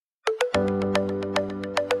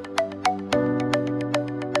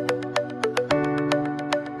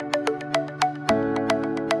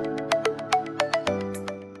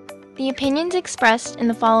opinions expressed in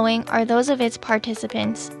the following are those of its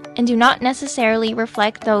participants and do not necessarily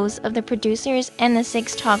reflect those of the producers and the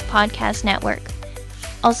Six Talk Podcast Network.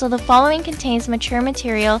 Also, the following contains mature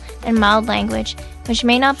material and mild language, which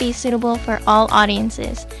may not be suitable for all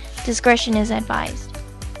audiences. Discretion is advised.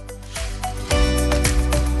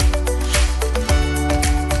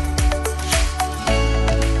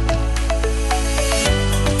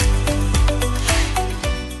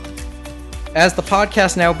 As the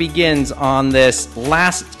podcast now begins on this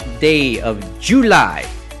last day of July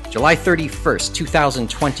 31st,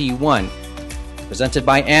 2021, presented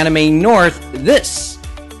by Anime North, this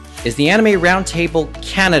is the Anime Roundtable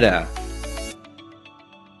Canada.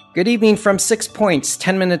 Good evening from 6 Points,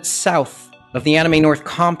 10 minutes south of the Anime North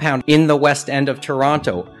compound in the west end of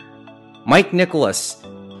Toronto. Mike Nicholas,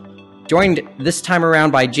 joined this time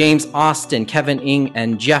around by James Austin, Kevin Ng,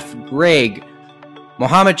 and Jeff Gregg.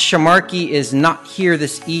 Mohammed Shamarki is not here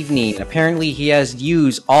this evening. Apparently he has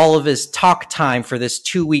used all of his talk time for this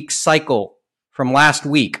 2-week cycle from last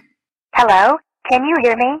week. Hello? Can you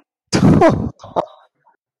hear me?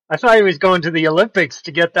 I thought he was going to the Olympics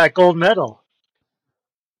to get that gold medal.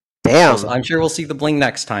 Damn. So I'm sure we'll see the bling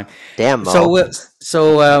next time. Damn, Mo.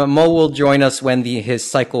 So Mo will join us when his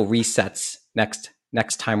cycle resets next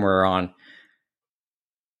time we're on.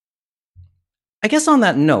 I guess on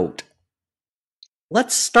that note,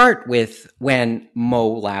 let's start with when Mo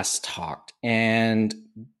last talked and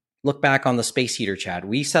look back on the Space Heater chat.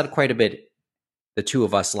 We said quite a bit, the two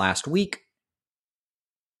of us, last week.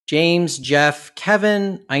 James, Jeff,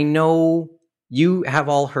 Kevin, I know you have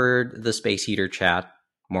all heard the Space Heater chat,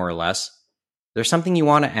 more or less. There's something you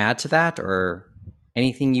want to add to that, or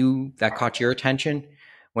anything that caught your attention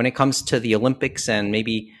when it comes to the Olympics and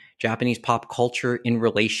maybe Japanese pop culture in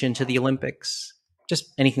relation to the Olympics?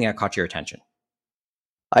 Just anything that caught your attention.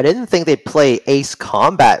 I didn't think they'd play Ace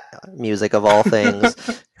Combat music of all things.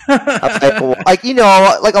 like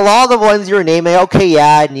a lot of the ones you were naming, okay,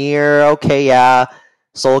 yeah, Nier, okay, yeah,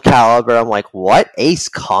 Soul Calibur. I'm like, what? Ace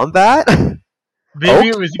Combat? Maybe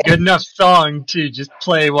it was a good enough song to just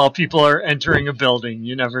play while people are entering a building.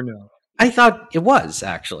 You never know. I thought it was,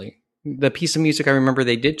 actually. The piece of music I remember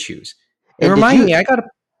they did choose. It reminded me, I gotta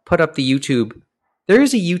put up the YouTube. There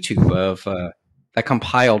is a YouTube of that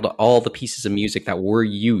compiled all the pieces of music that were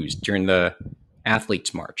used during the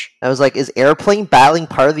Athletes March. I was like, is airplane battling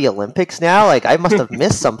part of the Olympics now? Like, I must have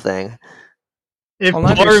missed something. If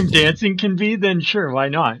ballroom dancing can be, then sure, why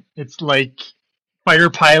not? It's like fighter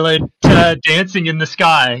pilot dancing in the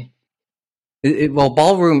sky.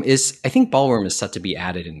 Ballroom is set to be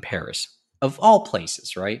added in Paris, of all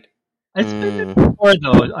places, right? It's been before,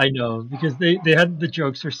 though, I know, because they had the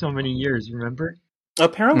jokes for so many years, remember?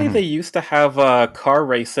 Apparently they used to have car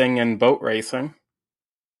racing and boat racing.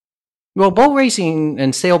 Well, boat racing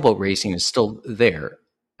and sailboat racing is still there.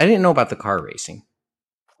 I didn't know about the car racing.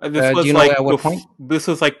 This was do you know at what point? This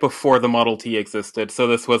was like before the Model T existed, so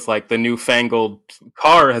this was like the newfangled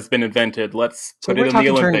car has been invented. Let's put it in the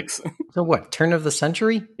Olympics. So what, turn of the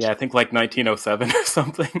century? Yeah, I think like 1907 or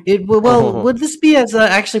something. Would this be as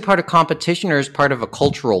actually part of competition or as part of a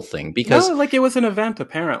cultural thing? Because no, like it was an event,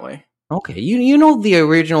 apparently. Okay, you know the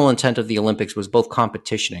original intent of the Olympics was both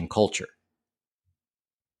competition and culture.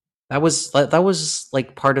 That was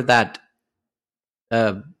like part of that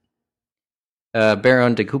Baron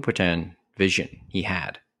de Coubertin vision he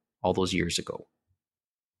had all those years ago.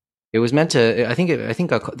 It was meant to. I think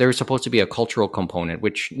there was supposed to be a cultural component,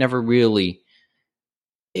 which never really.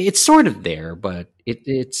 It's sort of there, but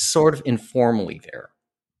it's sort of informally there,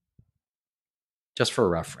 just for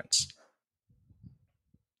reference.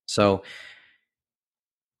 So,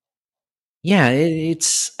 yeah,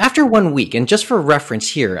 it's after 1 week, and just for reference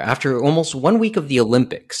here, after almost 1 week of the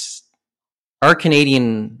Olympics, our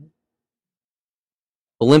Canadian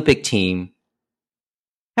Olympic team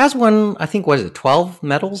has won, I think, 12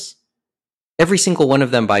 medals? Every single one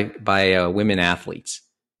of them by women athletes.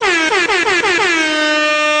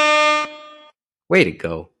 Way to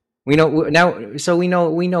go! We know now, so we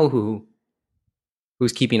know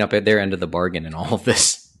who's keeping up at their end of the bargain in all of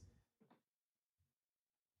this.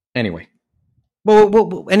 Anyway,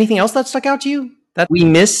 well, anything else that stuck out to you that we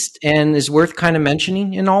missed and is worth kind of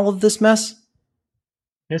mentioning in all of this mess?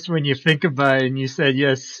 Yes, when you think about it, and you said,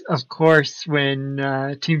 yes, of course,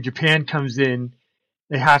 when Team Japan comes in,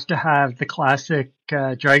 they have to have the classic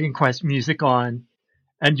Dragon Quest music on,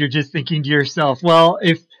 and you're just thinking to yourself, well,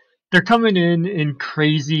 if they're coming in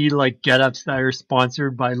crazy like get-ups that are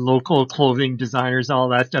sponsored by local clothing designers, all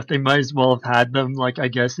that stuff, they might as well have had them, like, I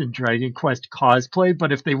guess, in Dragon Quest cosplay.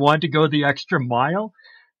 But if they wanted to go the extra mile,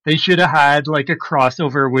 they should have had like a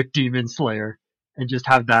crossover with Demon Slayer. and just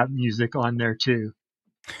have that music on there too.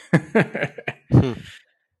 Hmm.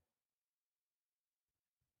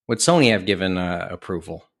 Would Sony have given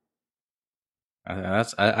approval?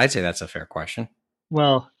 I'd say that's a fair question.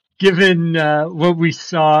 Well, given what we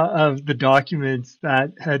saw of the documents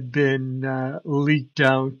that had been leaked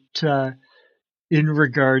out in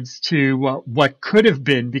regards to what could have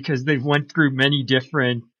been, because they've went through many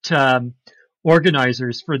different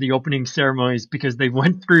organizers for the opening ceremonies, because they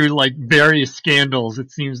went through like various scandals.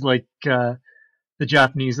 It seems like the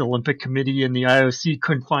Japanese Olympic Committee and the IOC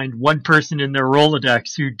couldn't find one person in their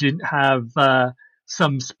Rolodex who didn't have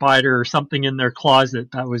some spider or something in their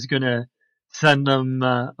closet that was going to send them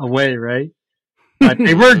away, right? But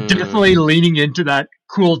they were definitely leaning into that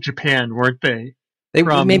cool Japan, weren't they?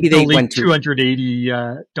 Maybe they went to 280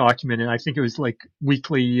 document, and I think it was like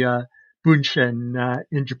Weekly Bunshin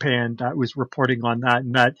in Japan that was reporting on that,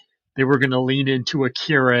 and that they were going to lean into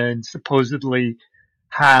Akira and supposedly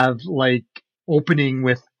have like opening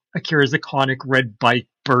with Akira's iconic red bike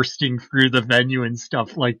bursting through the venue and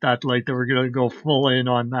stuff like that. Like they were going to go full in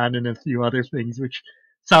on that and a few other things, which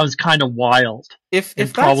sounds kind of wild. If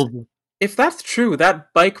that's true,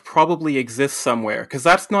 that bike probably exists somewhere, because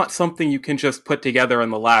that's not something you can just put together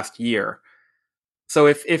in the last year. So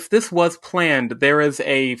if this was planned, there is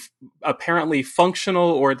a apparently functional,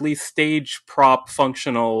 or at least stage prop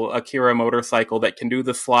functional Akira motorcycle that can do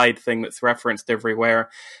the slide thing that's referenced everywhere,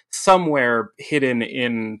 somewhere hidden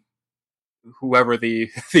in whoever the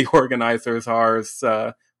organizers are's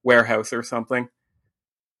warehouse or something.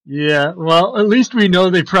 Yeah, well, at least we know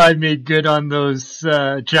they probably made good on those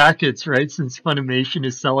jackets, right? Since Funimation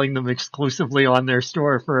is selling them exclusively on their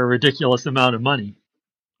store for a ridiculous amount of money.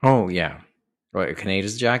 Oh, yeah. What,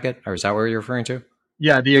 Kaneda's jacket? Or is that what you're referring to?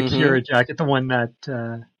 Yeah, the Akira jacket, the one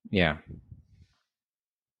that... Yeah.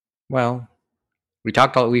 Well, we've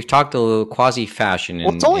talked a little quasi-fashion.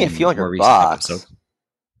 Well, it's only a few $100.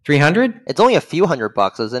 300? It's only a few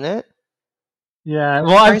 $100, isn't it? Yeah,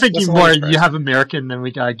 well, I'm thinking more, you have American, then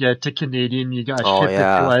we gotta get to Canadian, you gotta ship it to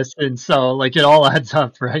us, and so, like, it all adds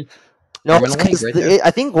up, right? No, it's 'cause I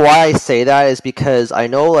think why I say that is because I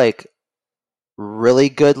know, like, really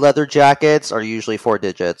good leather jackets are usually 4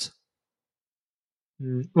 digits.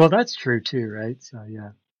 Well, that's true too, right? So,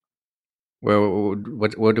 yeah. Well,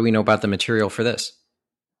 what do we know about the material for this?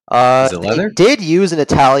 Is it leather? They did use an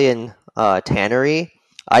Italian tannery.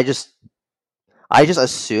 I just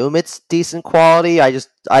assume it's decent quality.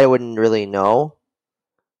 I wouldn't really know.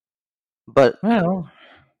 But well,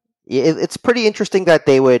 it's pretty interesting that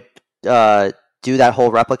they would do that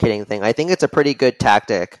whole replicating thing. I think it's a pretty good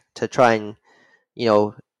tactic to try and,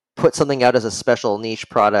 put something out as a special niche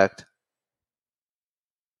product.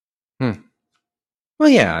 Well,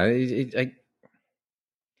 yeah, and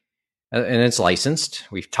it's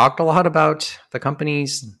licensed. We've talked a lot about the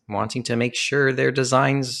companies wanting to make sure their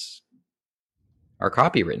designs are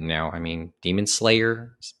copywritten now. I mean, Demon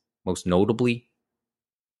Slayer, most notably.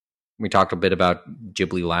 We talked a bit about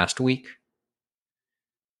Ghibli last week.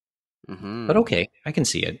 Mm-hmm. But okay, I can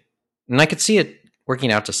see it. And I could see it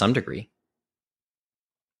working out to some degree.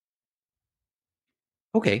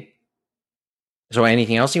 Okay. So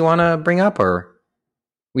anything else you want to bring up? Or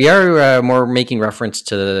we are more making reference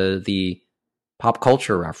to the pop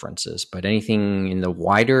culture references, but anything in the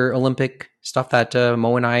wider Olympic stuff that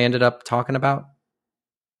Mo and I ended up talking about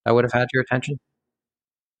that would have had your attention?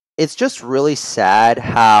 It's just really sad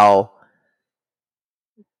how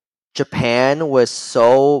Japan was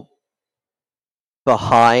so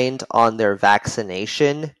behind on their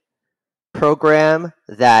vaccination program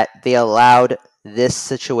that they allowed this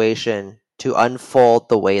situation to unfold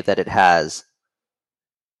the way that it has.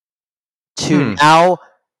 Now,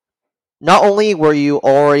 not only were you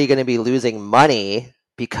already going to be losing money,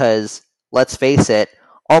 because, let's face it,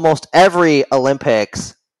 almost every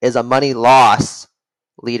Olympics is a money loss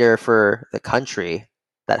leader for the country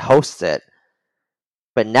that hosts it.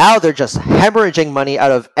 But now they're just hemorrhaging money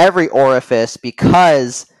out of every orifice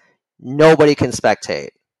because nobody can spectate.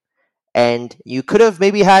 And you could have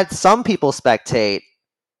maybe had some people spectate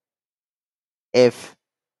if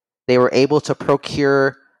they were able to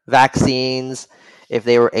procure vaccines, if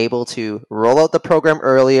they were able to roll out the program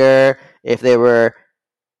earlier, if they were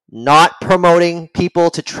not promoting people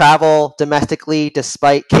to travel domestically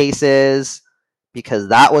despite cases, because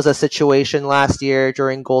that was a situation last year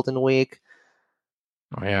during Golden Week.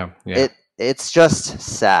 Oh, yeah. It's just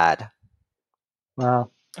sad.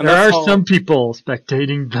 Wow. There are some people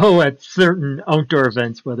spectating, though, at certain outdoor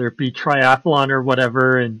events, whether it be triathlon or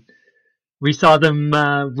whatever, and we saw them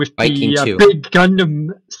with Biking the too. big Gundam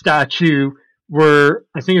statue were,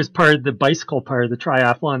 I think it was part of the bicycle part of the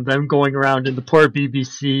triathlon, them going around and the poor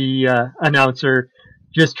BBC announcer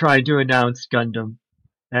just trying to announce Gundam.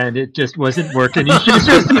 And it just wasn't working. He's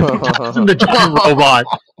just passing the giant robot.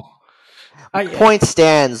 Point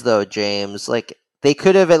stands, though, James. Like, they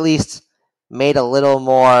could have at least made a little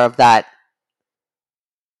more of that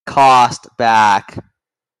cost back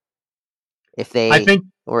if they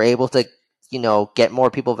were able to, get more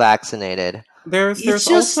people vaccinated. There's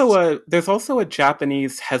also a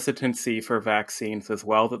Japanese hesitancy for vaccines as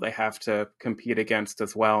well that they have to compete against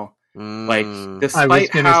as well. Like, despite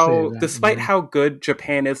how good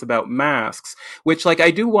Japan is about masks, which, like,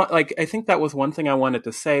 I think that was one thing I wanted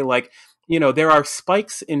to say. Like, there are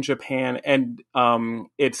spikes in Japan, and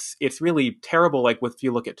it's really terrible. Like, if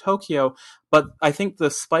you look at Tokyo, but I think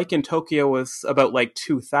the spike in Tokyo was about like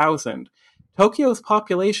 2,000. Tokyo's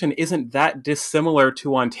population isn't that dissimilar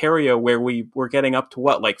to Ontario, where we were getting up to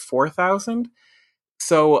like 4,000.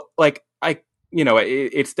 So, like,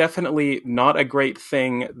 it's definitely not a great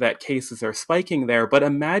thing that cases are spiking there, but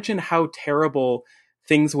imagine how terrible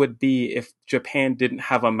things would be if Japan didn't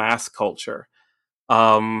have a mask culture.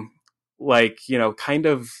 Kind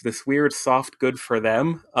of this weird soft good for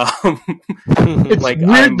them. It's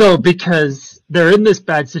weird though, because they're in this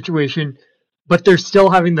bad situation, but they're still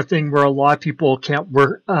having the thing where a lot of people can't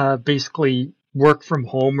basically work from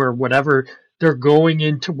home or whatever. They're going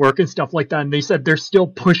into work and stuff like that, and they said they're still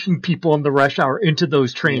pushing people in the rush hour into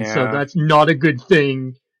those trains, so that's not a good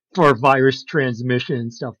thing for virus transmission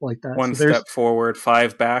and stuff like that. One step forward,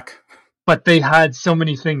 5 back. But they had so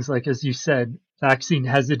many things, like, as you said, vaccine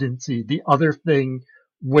hesitancy. The other thing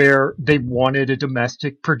where they wanted a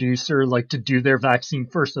domestic producer, like, to do their vaccine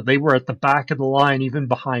first, so they were at the back of the line, even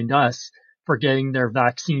behind us, for getting their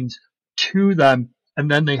vaccines to them. And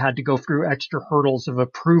then they had to go through extra hurdles of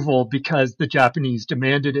approval because the Japanese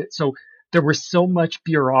demanded it. So there was so much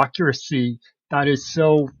bureaucracy that is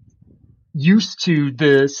so used to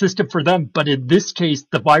the system for them. But in this case,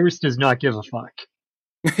 the virus does not give a fuck.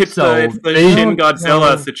 It's the Shin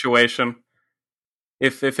Godzilla situation.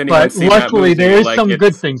 If anyone's seen that movie, there is some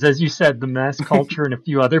good things, as you said, the mass culture and a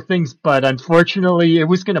few other things. But unfortunately, it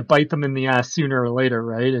was going to bite them in the ass sooner or later,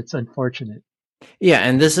 right? It's unfortunate. Yeah,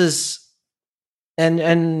 and this is... And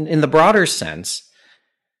in the broader sense,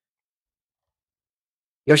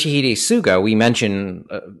 Yoshihide Suga, we mentioned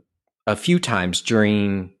a few times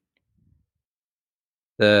during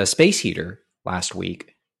the Space Heater last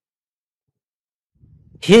week,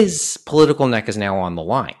 his political neck is now on the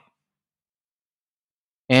line.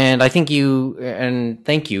 And I think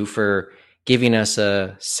thank you for giving us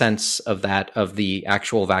a sense of that, of the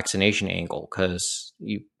actual vaccination angle, because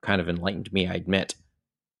you kind of enlightened me, I admit.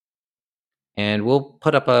 And we'll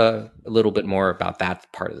put up a little bit more about that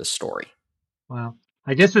part of the story. Wow.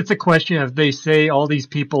 I guess it's a question of, they say all these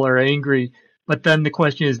people are angry, but then the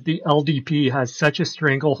question is, the LDP has such a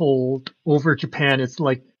stranglehold over Japan. It's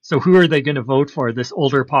like, so who are they going to vote for? This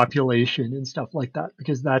older population and stuff like that,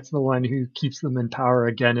 because that's the one who keeps them in power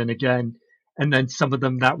again and again. And then some of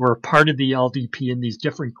them that were part of the LDP and these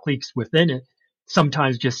different cliques within it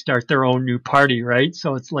sometimes just start their own new party, right?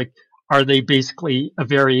 So it's like, are they basically a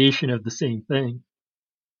variation of the same thing?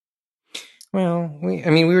 Well,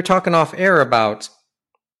 we were talking off air about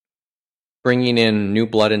bringing in new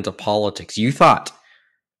blood into politics. You thought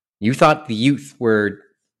the youth were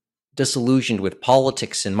disillusioned with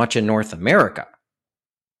politics in much of North America.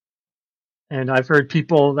 And I've heard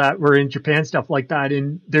people that were in Japan, stuff like that,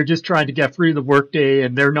 and they're just trying to get through the workday,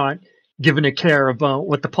 and they're not giving a care about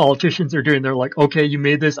what the politicians are doing. They're like, okay, you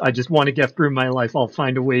made this. I just want to get through my life. I'll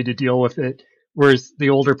find a way to deal with it. Whereas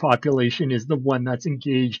the older population is the one that's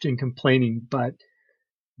engaged in complaining. But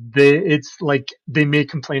it's like they may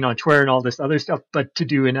complain on Twitter and all this other stuff, but to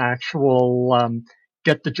do an actual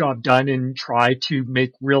get the job done and try to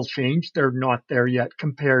make real change, they're not there yet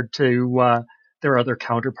compared to their other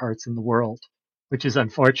counterparts in the world, which is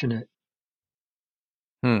unfortunate.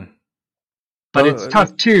 But it's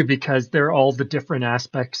tough too, because they're all the different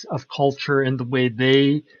aspects of culture and the way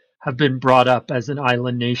they have been brought up as an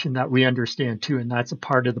island nation that we understand too. And that's a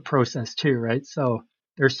part of the process too, right? So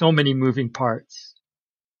there's so many moving parts.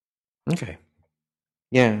 Okay.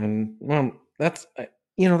 Yeah. And well, that's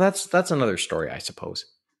another story, I suppose.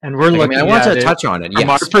 And we're looking I want to touch on it from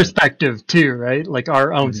our perspective too, right? Like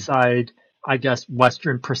our own side, I guess,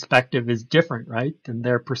 Western perspective is different, right? Than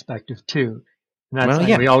their perspective too. And that's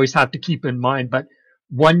something we always have to keep in mind. But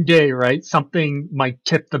one day, right, something might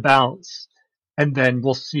tip the balance and then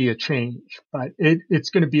we'll see a change. But it's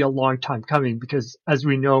going to be a long time coming because, as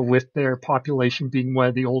we know, with their population being one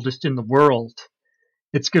of the oldest in the world,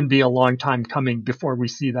 it's going to be a long time coming before we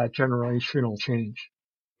see that generational change.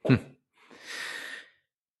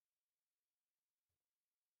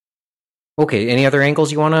 Okay, any other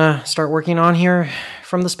angles you want to start working on here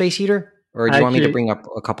from the space heater? Or do you want me to bring up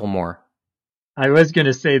a couple more? I was going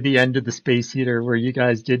to say the end of the space heater, where you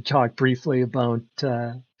guys did talk briefly about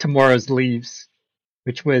Tomorrow's Leaves,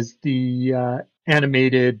 which was the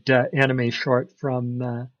animated anime short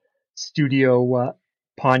from Studio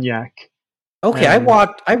Ponyak. Okay, I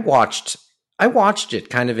watched it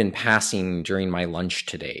kind of in passing during my lunch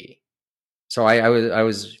today. So I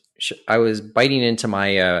was biting into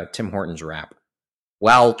my Tim Hortons wrap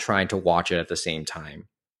while trying to watch it at the same time.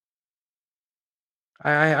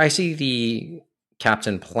 I see the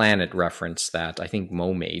Captain Planet reference that I think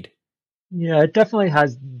Mo made. Yeah, it definitely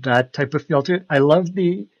has that type of feel to it. I love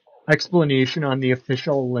the explanation on the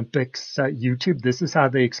official Olympics YouTube. This is how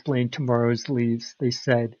they explained Tomorrow's Leaves. They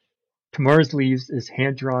said, Tomorrow's Leaves is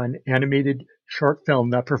hand-drawn, animated short film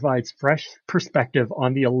that provides fresh perspective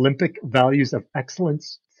on the Olympic values of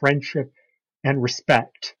excellence, friendship, and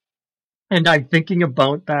respect. And I'm thinking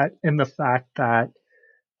about that in the fact that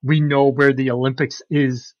we know where the Olympics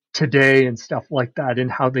is today and stuff like that,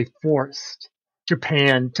 and how they forced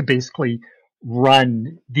Japan to basically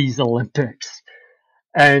run these Olympics.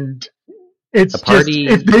 And it's just,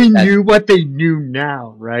 if they knew what they knew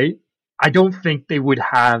now, right? I don't think they would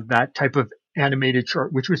have that type of animated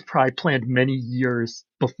short, which was probably planned many years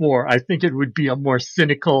before. I think it would be a more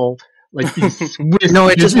cynical, like these Swiss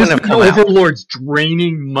overlords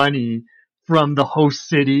draining money from the host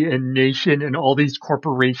city and nation and all these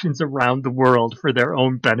corporations around the world for their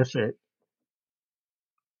own benefit.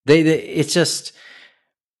 It's just,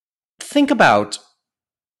 think about,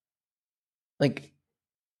 like,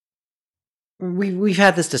 we've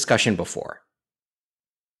had this discussion before.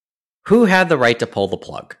 Who had the right to pull the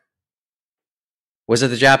plug? Was it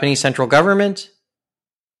the Japanese central government?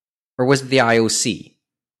 Or was it the IOC?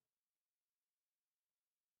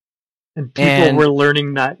 And people were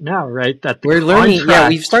learning that now, right? That we're learning. Yeah,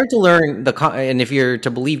 we've started to learn and if you're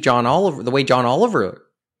to believe John Oliver, the way John Oliver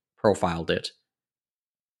profiled it,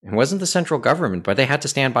 it wasn't the central government, but they had to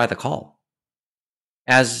stand by the call,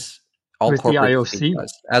 as all corporate IOC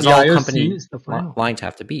does, as all company lines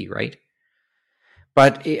have to be, right?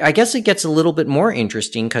 But I guess it gets a little bit more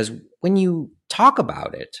interesting because when you talk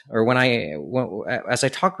about it, or as I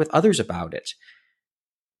talked with others about it,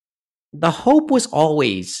 the hope was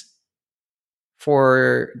always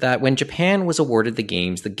for that when Japan was awarded the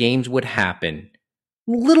games would happen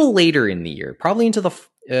a little later in the year, probably into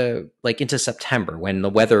into September, when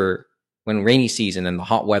when rainy season and the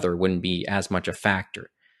hot weather wouldn't be as much a factor.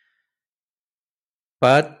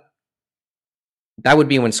 But that would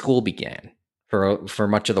be when school began for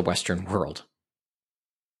much of the Western world,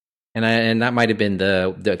 and that might have been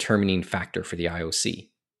the determining factor for the IOC.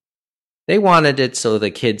 They wanted it so the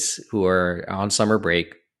kids who are on summer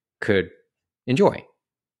break could enjoy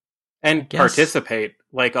and participate.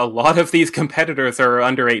 Like, a lot of these competitors are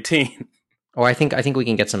under 18. Oh, I think we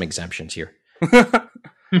can get some exemptions here.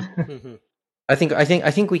 I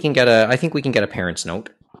think we can get a parent's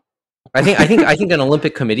note. I think an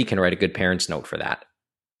Olympic committee can write a good parent's note for that.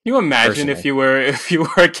 Can you imagine if you were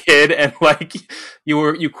a kid and like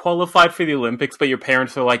you qualified for the Olympics, but your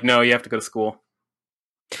parents are like, no, you have to go to school.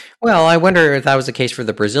 Well, I wonder if that was the case for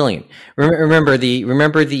the Brazilian. Remember the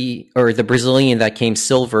Brazilian that came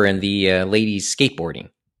silver in the ladies skateboarding.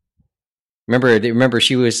 Remember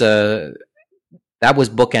she was that was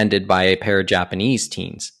bookended by a pair of Japanese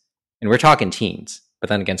teens, and we're talking teens. But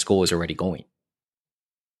then again, school was already going,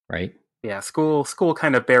 right? Yeah, school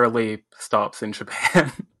kind of barely stops in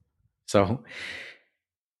Japan. So.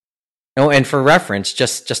 Oh, and for reference,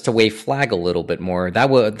 just to wave flag a little bit more,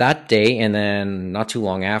 that day, and then not too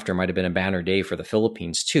long after, might have been a banner day for the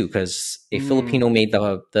Philippines too, because a Filipino made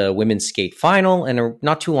the women's skate final, and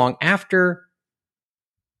not too long after,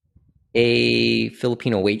 a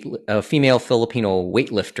female Filipino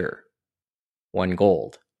weightlifter won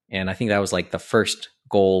gold, and I think that was like the first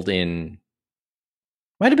gold in,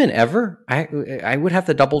 might have been ever. I would have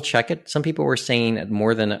to double check it. Some people were saying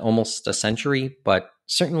more than almost a century, but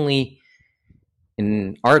certainly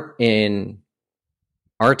in our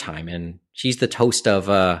time, and she's the toast of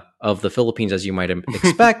the Philippines, as you might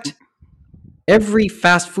expect. Every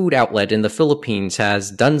fast food outlet in the Philippines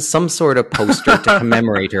has done some sort of poster to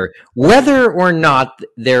commemorate her, whether or not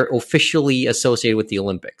they're officially associated with the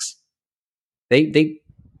Olympics. They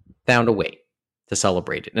found a way to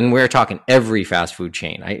celebrate it, and we're talking every fast food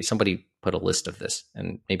chain. Somebody put a list of this,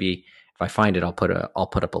 and maybe if I find it, I'll put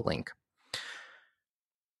up a link.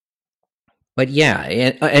 But yeah,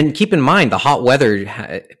 and keep in mind the hot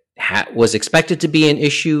weather was expected to be an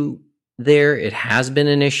issue there. It has been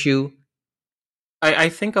an issue. I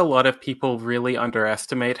think a lot of people really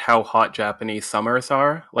underestimate how hot Japanese summers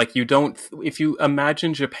are. Like, if you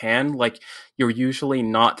imagine Japan, like, you're usually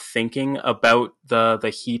not thinking about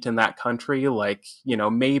the heat in that country. Like,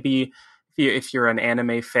 maybe if you're an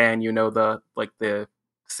anime fan, the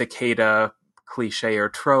cicada cliche or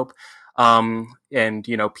trope. And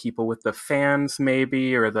people with the fans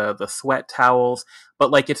maybe, or the sweat towels, but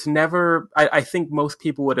like it's never, I think most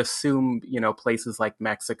people would assume, places like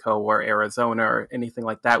Mexico or Arizona or anything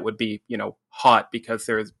like that would be, hot because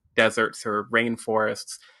there's deserts or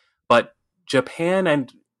rainforests. But Japan,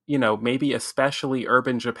 and, maybe especially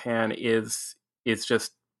urban Japan, is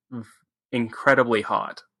just incredibly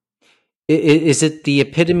hot. Is it the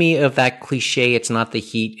epitome of that cliche? It's not the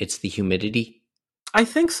heat, it's the humidity. I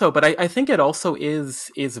think so, but I think it also is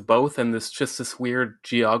both, and this weird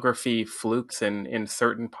geography flukes in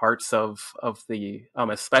certain parts of the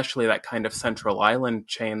especially that kind of central island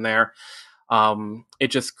chain there. It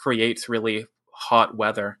just creates really hot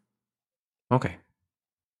weather. Okay.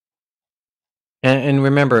 And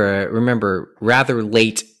remember, rather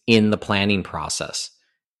late in the planning process,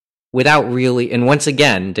 without really, and once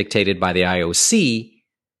again dictated by the IOC.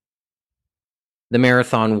 The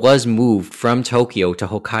marathon was moved from Tokyo to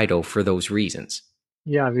Hokkaido for those reasons.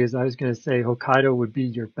 Yeah, because I was going to say Hokkaido would be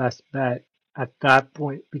your best bet at that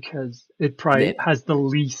point because it probably has the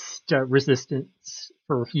least resistance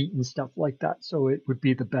for heat and stuff like that. So it would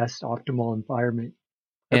be the best optimal environment.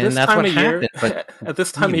 And that's what happened. At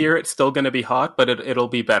this time of year, it's still going to be hot, but it'll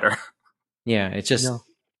be better. Yeah, it's just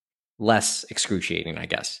less excruciating, I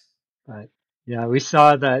guess. But yeah, we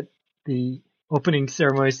saw that the opening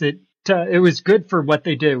ceremonies, it was good for what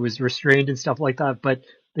they did. It was restrained and stuff like that, but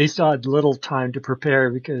they still had little time to prepare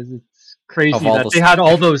because it's crazy that they had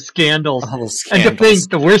all those scandals. And to think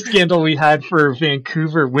the worst scandal we had for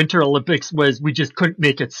Vancouver Winter Olympics was we just couldn't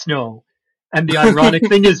make it snow. And the ironic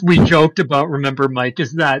thing is we joked about, remember, Mike,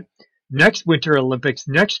 is that next Winter Olympics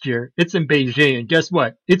next year, it's in Beijing, and guess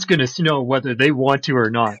what? It's going to snow whether they want to or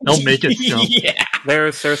not. They'll make it snow. Yeah.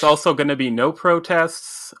 There's also going to be no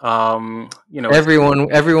protests.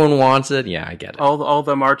 Everyone wants it. Yeah, I get it. All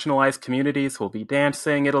the marginalized communities will be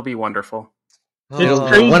dancing. It'll be wonderful. It's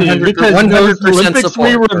crazy because those Olympics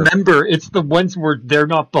we remember, it's the ones where they're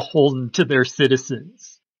not beholden to their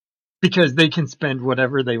citizens because they can spend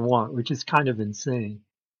whatever they want, which is kind of insane.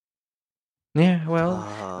 Yeah,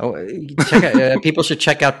 well, people should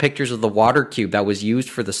check out pictures of the water cube that was used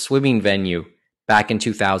for the swimming venue back in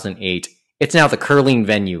 2008. It's now the curling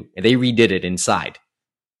venue. They redid it inside.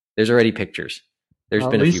 There's already pictures. There's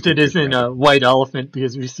been at least it isn't a white elephant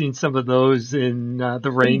because we've seen some of those in the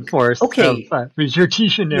rainforest of Rio de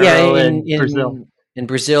Janeiro and Brazil. In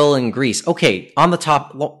Brazil and Greece. Okay, on the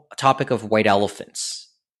topic of white elephants,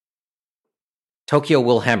 Tokyo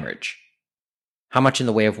will hemorrhage. How much in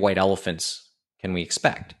the way of white elephants can we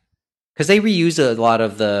expect? Because they reuse a lot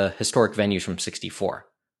of the historic venues from '64.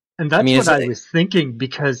 And that's what I was thinking,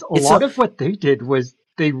 because a lot of what they did was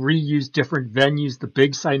they reused different venues, the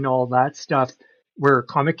Big Side and all that stuff, where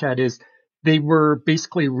Comic Cat is. They were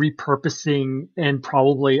basically repurposing and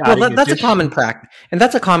probably adding that's a common practice. And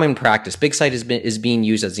that's a common practice. Big Side is being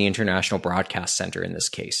used as the International Broadcast Center in this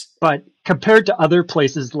case. But compared to other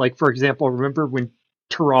places, like, for example, remember when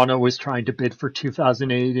Toronto was trying to bid for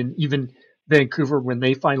 2008 and even Vancouver when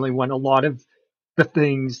they finally won, a lot of the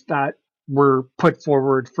things that were put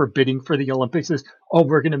forward for bidding for the Olympics is,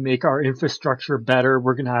 we're going to make our infrastructure better.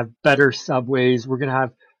 We're going to have better subways. We're going to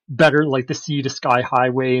have better, like the Sea to Sky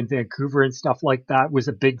Highway in Vancouver and stuff like that was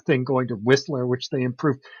a big thing going to Whistler, which they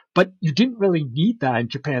improved. But you didn't really need that in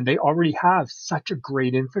Japan. They already have such a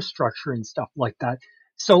great infrastructure and stuff like that.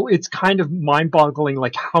 So it's kind of mind-boggling,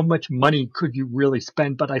 like how much money could you really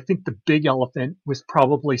spend? But I think the big elephant was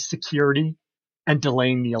probably security and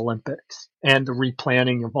delaying the Olympics and the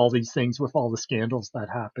replanning of all these things with all the scandals that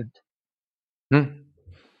happened.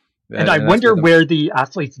 And I wonder where the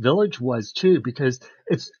Athletes Village was too, because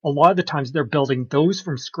it's a lot of the times they're building those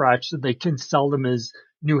from scratch so they can sell them as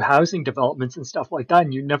new housing developments and stuff like that.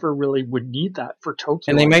 And you never really would need that for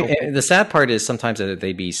Tokyo. And they might. The sad part is sometimes that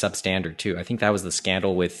they be substandard too. I think that was the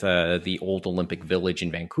scandal with the old Olympic Village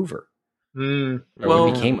in Vancouver.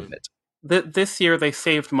 What became of it? This year they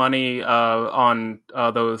saved money on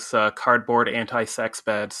those cardboard anti-sex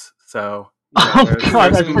beds. So God,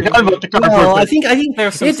 I forgot about the cardboard. Well, I think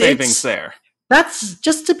there's some savings there. That's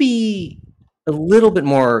just to be a little bit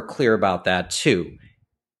more clear about that too.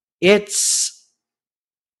 It's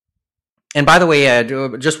And by the way,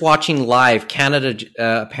 just watching live, Canada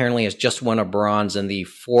apparently has just won a bronze in the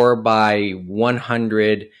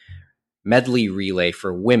 4x100 medley relay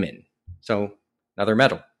for women. So another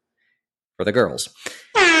medal for the girls.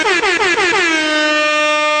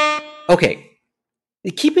 Okay,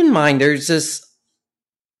 keep in mind there's this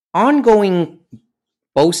ongoing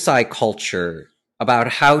both side culture about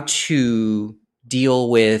how to deal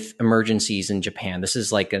with emergencies in Japan. This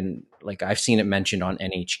is like I've seen it mentioned on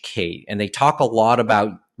NHK, and they talk a lot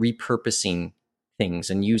about repurposing things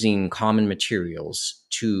and using common materials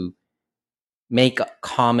to make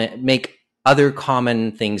other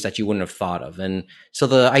common things that you wouldn't have thought of. And so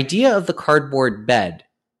the idea of the cardboard bed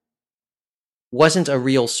wasn't a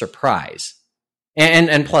real surprise.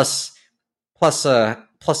 And plus also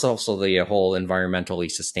the whole environmentally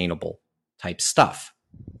sustainable type stuff.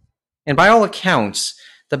 And by all accounts,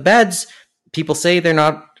 the beds, people say they're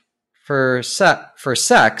not for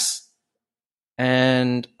sex,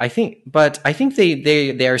 and I think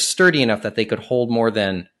they are sturdy enough that they could hold more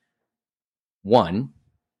than one,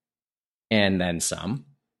 and then some.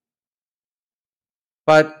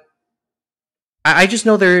 But I just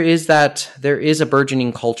know there is a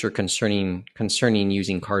burgeoning culture concerning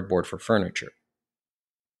using cardboard for furniture.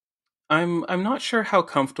 I'm not sure how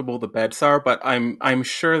comfortable the beds are, but I'm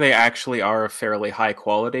sure they actually are of fairly high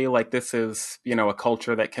quality. Like, this is, a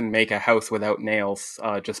culture that can make a house without nails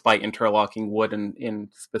just by interlocking wood in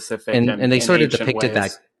specific and they sort of ways. depicted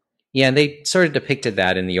that. Yeah, and they sort of depicted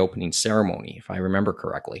that in the opening ceremony, if I remember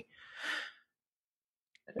correctly.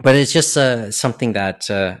 But it's just something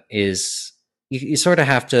that is you sort of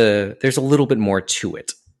have to. There's a little bit more to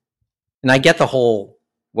it, and I get the whole.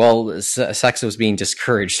 Well, sex was being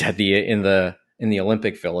discouraged in the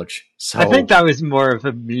Olympic Village. So I think that was more of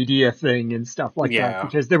a media thing and stuff like that,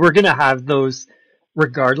 because they were going to have those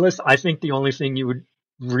regardless. I think the only thing you would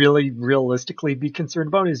really realistically be concerned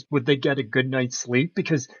about is would they get a good night's sleep,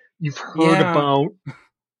 because you've heard about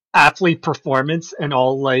athlete performance and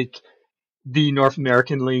all like the North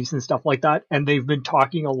American leagues and stuff like that, and they've been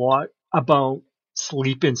talking a lot about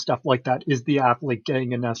sleep and stuff like that. Is the athlete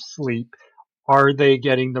getting enough sleep? Are they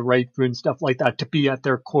getting the right food and stuff like that to be at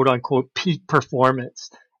their quote unquote peak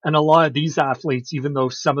performance? And a lot of these athletes, even though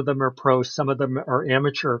some of them are pro, some of them are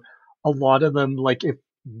amateur, a lot of them, like if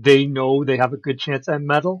they know they have a good chance at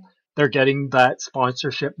medal, they're getting that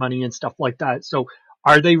sponsorship money and stuff like that. So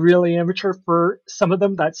are they really amateur for some of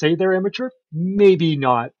them that say they're amateur? Maybe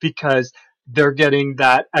not, because they're getting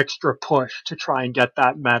that extra push to try and get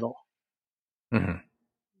that medal. Mm-hmm.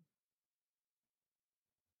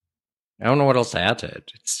 I don't know what else to add to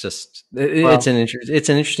it. It's just it's an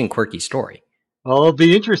interesting, quirky story. Well, it'll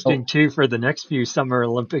be interesting too for the next few Summer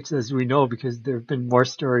Olympics, as we know, because there have been more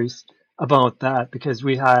stories about that. Because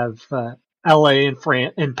we have LA and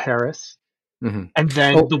Paris, and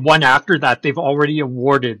then the one after that, they've already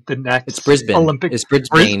awarded the next. It's Brisbane. Olympic. It's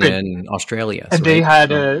Brisbane in Australia, and they had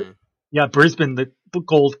Brisbane, the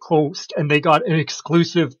Gold Coast, and they got an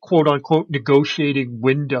exclusive quote unquote negotiating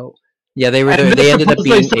window. Yeah, they ended up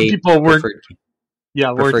being some people weren't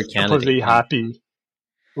supposedly candidate. happy.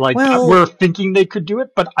 Like, we're thinking they could do it,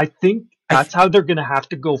 but I think that's how they're going to have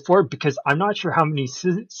to go forward, because I'm not sure how many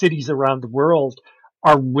cities around the world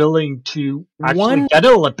are willing to actually get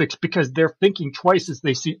Olympics, because they're thinking twice as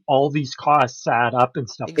they see all these costs add up and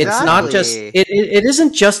stuff. Exactly. It's not just it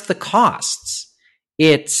isn't just the costs.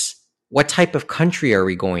 It's what type of country are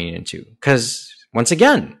we going into? Because once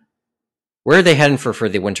again, where are they heading for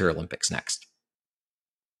the Winter Olympics next?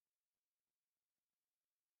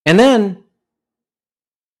 And then,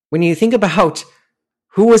 when you think about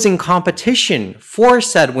who was in competition for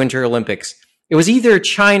said Winter Olympics, it was either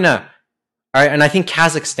China, and I think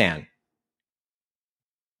Kazakhstan.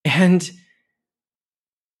 And,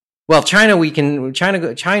 well, China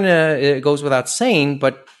it goes without saying,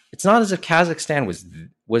 but it's not as if Kazakhstan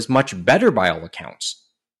was much better by all accounts.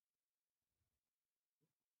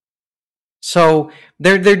 So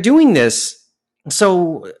they're doing this.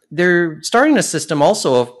 So they're starting a system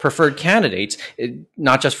also of preferred candidates,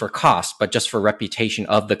 not just for cost, but just for reputation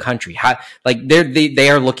of the country. They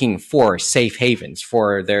are looking for safe havens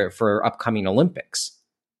for upcoming Olympics.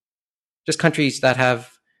 Just countries that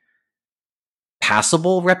have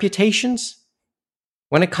passable reputations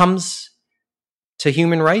when it comes to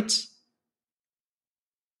human rights.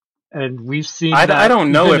 And we've seen. I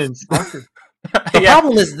don't know if. The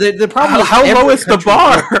problem is the problem. How low is the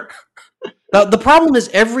bar? The problem is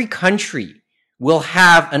every country will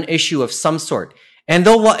have an issue of some sort, and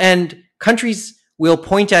countries will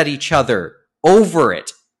point at each other over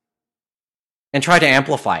it and try to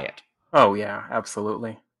amplify it. Oh yeah,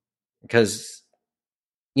 absolutely. Because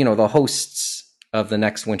the hosts of the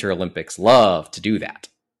next Winter Olympics love to do that.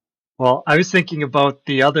 Well, I was thinking about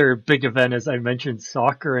the other big event, as I mentioned,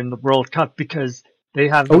 soccer and the World Cup, because they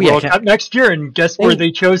have the World Cup next year, and guess where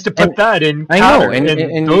they chose to put that in Qatar? I know,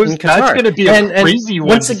 in Qatar. That's going to be a crazy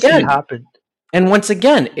one to see happen. And once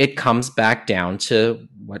again, it comes back down to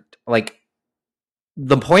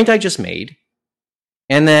the point I just made,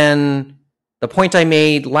 and then the point I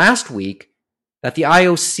made last week that the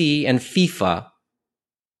IOC and FIFA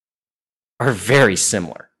are very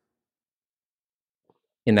similar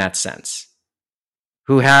in that sense.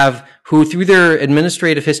 Who through their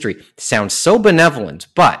administrative history sounds so benevolent,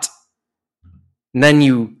 but then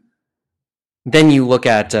you look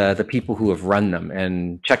at the people who have run them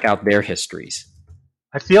and check out their histories.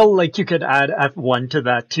 I feel like you could add F1 to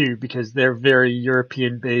that too, because they're very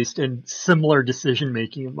European based and similar decision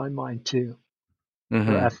making in my mind too.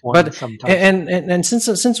 Mm-hmm. F1 but sometimes. And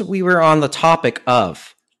since we were on the topic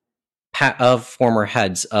of former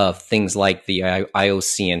heads of things like the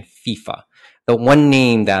IOC and FIFA, the one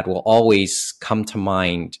name that will always come to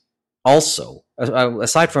mind, also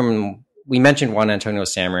aside from we mentioned Juan Antonio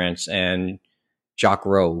Samaranch and Jacques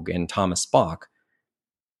Rogue and Thomas Bach,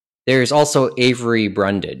 there's also Avery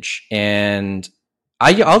Brundage, and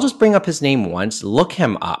I'll just bring up his name once. Look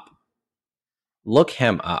him up.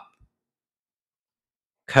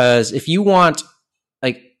 Because if you want,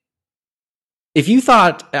 if you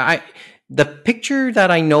thought the picture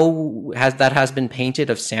that I know has been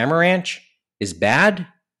painted of Samaranch is bad,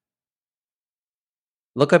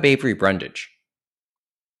 look up Avery Brundage.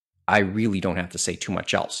 I really don't have to say too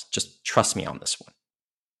much else. Just trust me on this one.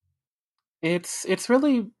 It's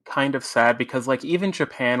really kind of sad because even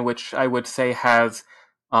Japan, which I would say has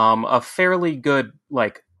a fairly good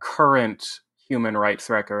current human rights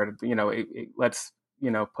record, let's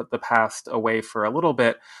put the past away for a little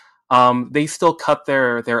bit. They still cut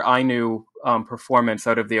their Ainu performance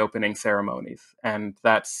out of the opening ceremonies, and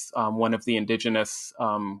that's one of the indigenous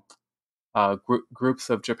groups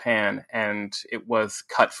of Japan, and it was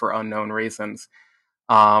cut for unknown reasons.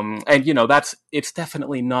 And it's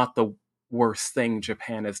definitely not the worst thing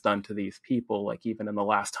Japan has done to these people, even in the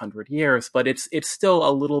last 100 years. But it's still a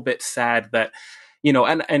little bit sad that,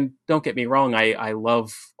 and don't get me wrong, I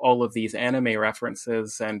love all of these anime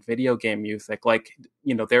references and video game music.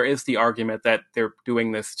 There is the argument that they're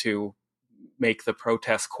doing this to make the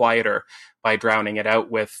protest quieter by drowning it out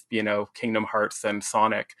with, Kingdom Hearts and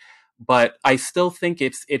Sonic. But I still think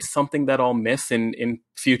it's something that I'll miss in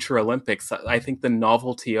future Olympics. I think the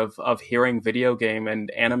novelty of hearing video game and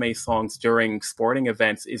anime songs during sporting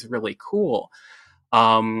events is really cool.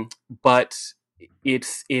 But it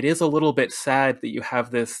is a little bit sad that you have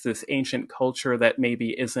this ancient culture that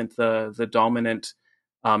maybe isn't the dominant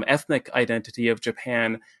ethnic identity of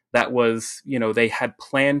Japan. That was, they had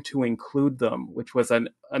planned to include them, which was an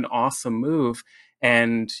awesome move,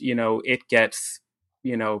 and it gets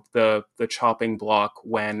the chopping block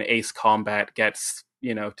when Ace Combat gets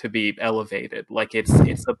to be elevated.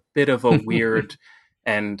 It's a bit of a weird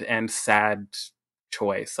and sad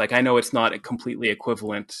choice. I know it's not completely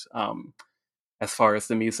equivalent as far as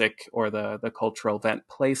the music or the cultural event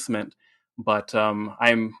placement, but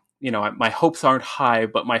I'm my hopes aren't high,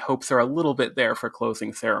 but my hopes are a little bit there for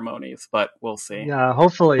closing ceremonies, but we'll see. Yeah,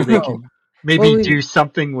 hopefully they can maybe do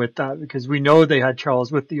something with that, because we know they had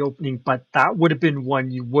Charles with the opening, but that would have been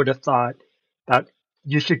one you would have thought that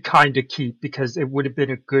you should kind of keep, because it would have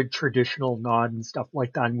been a good traditional nod and stuff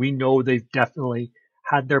like that. And we know they've definitely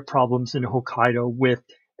had their problems in Hokkaido with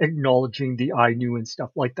acknowledging the Ainu and stuff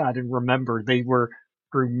like that. And remember, they were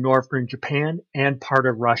through northern Japan and part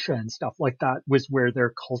of Russia and stuff like that was where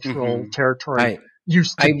their cultural territory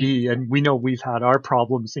used to be. And we know we've had our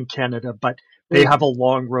problems in Canada, but they have a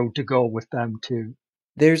long road to go with them too.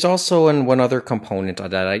 There's also one other component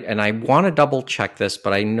of that, and I want to double check this,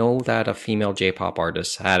 but I know that a female J-pop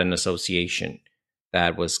artist had an association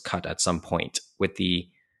that was cut at some point with the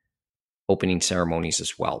opening ceremonies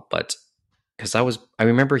as well. But because I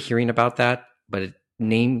remember hearing about that, but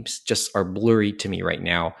names just are blurry to me right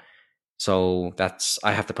now. So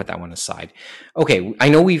I have to put that one aside. Okay, I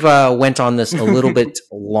know we've went on this a little bit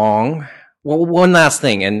long. Well, one last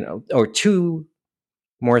thing, or two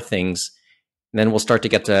more things, and then we'll start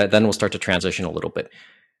to transition a little bit.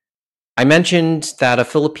 I mentioned that a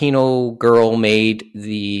Filipina made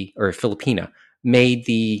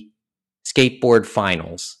the skateboard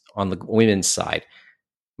finals on the women's side.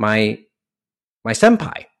 My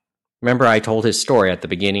senpai, remember I told his story at the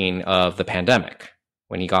beginning of the pandemic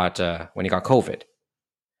when he got COVID,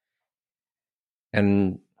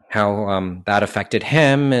 and how that affected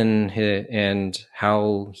him, and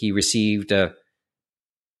how he received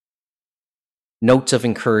notes of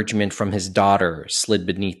encouragement from his daughter slid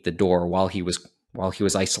beneath the door while he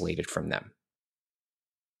was isolated from them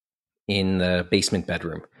in the basement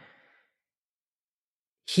bedroom.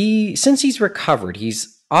 Since he's recovered,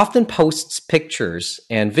 he's often posts pictures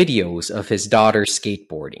and videos of his daughter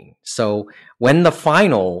skateboarding. So when the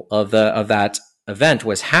final of that event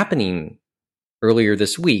was happening earlier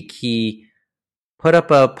this week, he put up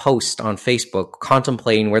a post on Facebook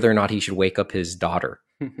contemplating whether or not he should wake up his daughter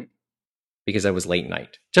because it was late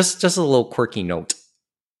night. Just a little quirky note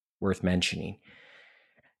worth mentioning.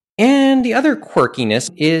 And the other quirkiness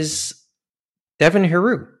is Devin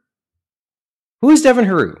Heroux. Who is Devin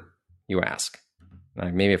Heroux, you ask?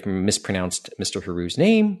 Maybe I've mispronounced Mr. Heroux's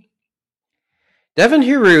name. Devin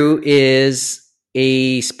Heroux is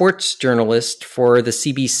a sports journalist for the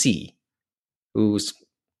CBC who's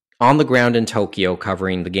on the ground in Tokyo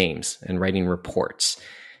covering the games and writing reports.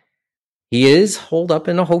 He is holed up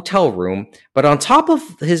in a hotel room, but on top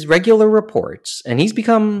of his regular reports, and he's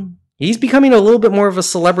becoming a little bit more of a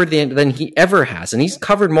celebrity than he ever has, and he's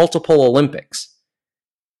covered multiple Olympics.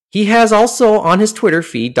 He has also on his Twitter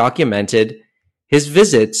feed documented his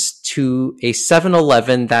visits to a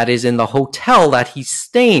 7-Eleven that is in the hotel that he's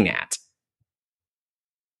staying at,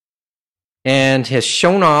 and has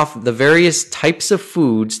shown off the various types of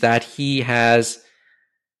foods that he has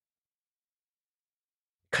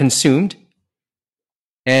consumed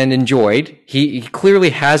and enjoyed. He clearly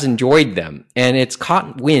has enjoyed them, and it's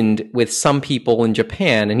caught wind with some people in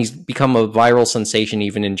Japan, and he's become a viral sensation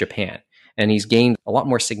even in Japan. And he's gained a lot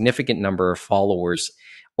more significant number of followers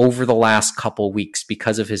over the last couple weeks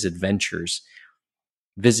because of his adventures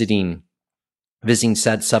visiting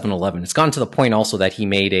said 7-Eleven. It's gotten to the point also that he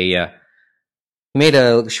made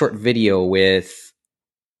a short video with,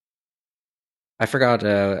 I forgot,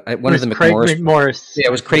 one of the McMorris. Yeah,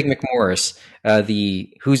 it was Craig McMorris,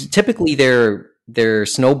 who's typically their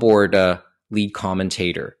snowboard lead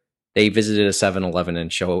commentator. They visited a 7-Eleven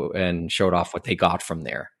and showed off what they got from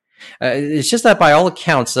there. It's just that by all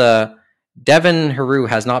accounts, Devin Heroux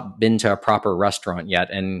has not been to a proper restaurant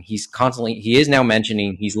yet, and he is now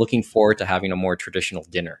mentioning he's looking forward to having a more traditional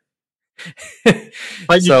dinner.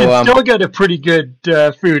 But you can still get a pretty good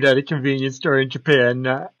food at a convenience store in Japan,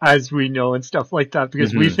 as we know, and stuff like that,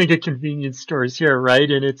 because we think of convenience stores here,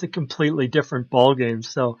 right? And it's a completely different ballgame.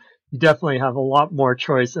 So you definitely have a lot more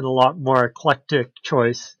choice and a lot more eclectic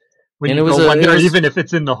choice when you go there, even if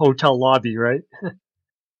it's in the hotel lobby, right?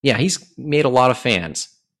 Yeah, he's made a lot of fans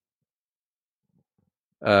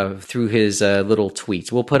through his little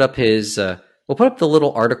tweets. We'll put up the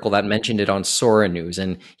little article that mentioned it on Sora News,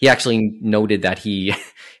 and he actually noted that he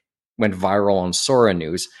went viral on Sora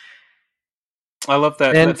News. I love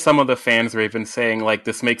that some of the fans are even saying, like,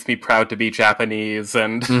 this makes me proud to be Japanese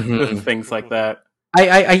and things like that.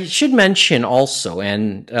 I should mention also,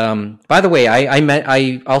 and by the way,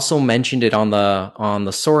 I also mentioned it on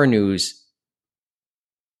the Sora News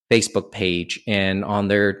Facebook page and on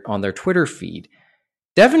their Twitter feed.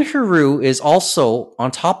 Devin Heroux is also,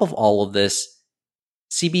 on top of all of this,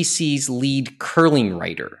 CBC's lead curling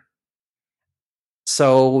writer.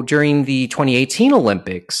 So during the 2018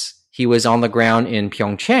 Olympics, he was on the ground in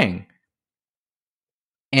Pyeongchang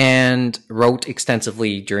and wrote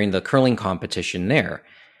extensively during the curling competition there.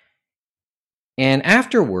 And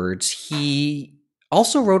afterwards, he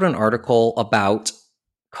also wrote an article about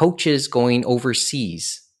coaches going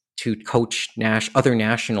overseas to coach other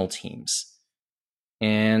national teams.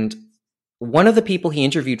 And one of the people he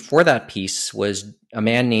interviewed for that piece was a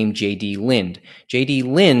man named J.D. Lind. J.D.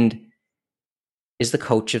 Lind is the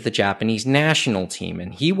coach of the Japanese national team,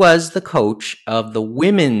 and he was the coach of the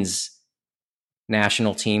women's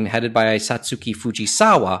national team headed by Satsuki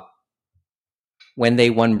Fujisawa when they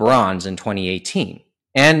won bronze in 2018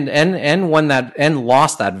 and won that and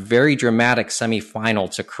lost that very dramatic semifinal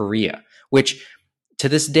to Korea, which to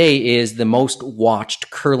this day is the most watched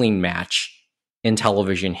curling match in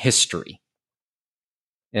television history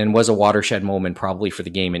and was a watershed moment probably for the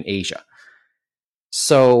game in Asia.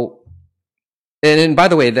 So, and by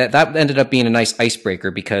the way, that ended up being a nice icebreaker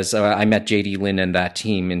because I met J.D. Lind and that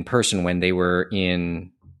team in person when they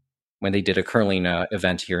did a curling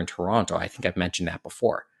event here in Toronto. I think I've mentioned that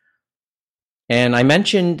before. And I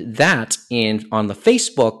mentioned that on the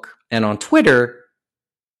Facebook and on Twitter,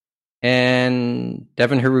 and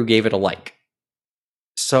Devin Heroux gave it a like.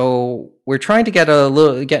 So we're trying to get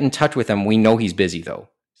in touch with him. We know he's busy though.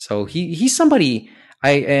 So he's somebody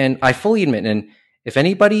I fully admit, and if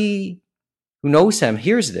anybody who knows him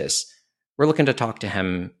hears this, we're looking to talk to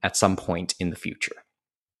him at some point in the future.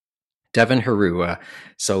 Devin Heroux,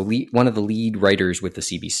 one of the lead writers with the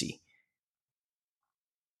CBC.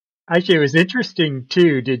 Actually, it was interesting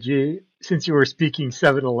too. Since you were speaking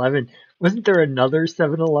 7-Eleven, wasn't there another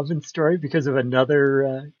 7-Eleven story because of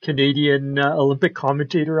another Canadian Olympic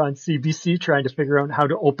commentator on CBC trying to figure out how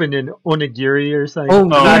to open an onigiri or something? Oh,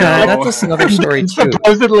 Oh, yeah, no. that's another story too.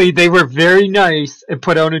 Supposedly, they were very nice and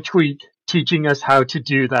put out a tweet teaching us how to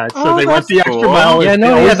do that. So Oh, they went that's the extra cool. mile. Yeah, as no,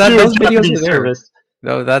 they always yeah, do in those videos Japanese are there. service.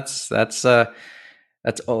 No, that's what's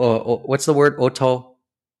the word?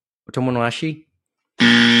 Otomonashi?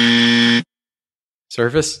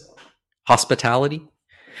 Service? Hospitality?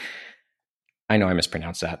 I know I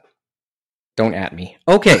mispronounced that. Don't at me.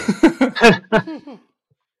 Okay.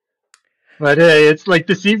 But hey, it's like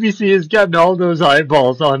the CBC has gotten all those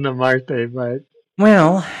eyeballs on them, aren't they? But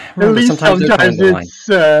Well, at remember, least sometimes it's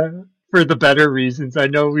for the better reasons. I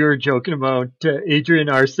know we were joking about Adrienne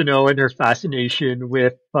Arsenault and her fascination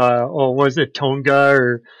with, was it Tonga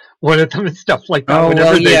or one of them and stuff like that. Oh,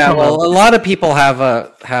 Whenever well, they yeah. come Well, out, a lot of people have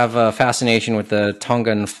a fascination with the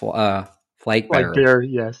Tongan flight like bearer.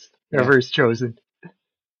 yes, Yeah. whoever is chosen.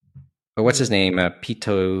 But what's his name?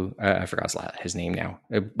 Pito. I forgot his name now.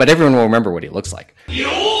 But everyone will remember what he looks like.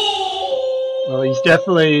 Well, he's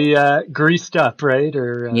definitely greased up, right?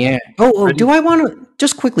 Or Yeah. Oh, ready. do I want to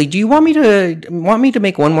just quickly? Do you want me to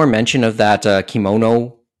make one more mention of that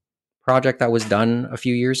kimono project that was done a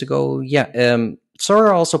few years ago? Yeah.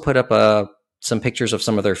 Sora also put up some pictures of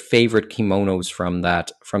some of their favorite kimonos from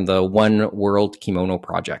the One World Kimono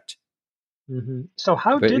project. Mm-hmm. So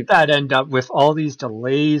how But did that end up with all these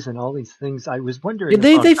delays and all these things? I was wondering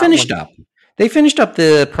they about that finished one. up. They finished up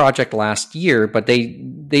the project last year, but they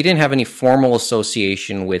didn't have any formal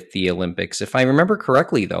association with the Olympics. If I remember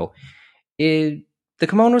correctly, though, the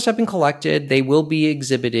kimonos have been collected. They will be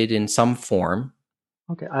exhibited in some form.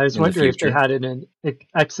 Okay, I was In the wondering if they future. had an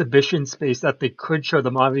exhibition space that they could show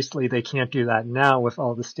them. Obviously, they can't do that now with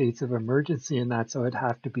all the states of emergency and that, so it'd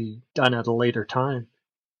have to be done at a later time.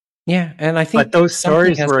 Yeah, and I But think those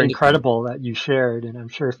something stories has were been determined. incredible that you shared, and I'm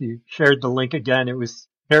sure if you shared the link again, it was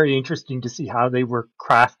very interesting to see how they were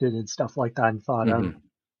crafted and stuff like that and thought of.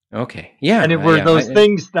 Okay, yeah, And it were yeah. those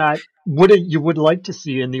things that you would like to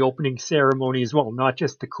see in the opening ceremony as well, not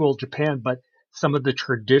just the cool Japan, but some of the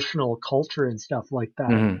traditional culture and stuff like that.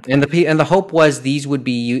 And the hope was these would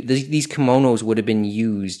be these kimonos would have been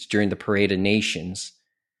used during the Parade of Nations.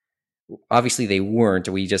 Obviously, they weren't.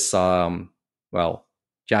 We just saw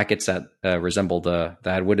jackets that resembled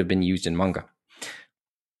that would have been used in manga.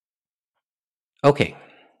 Okay.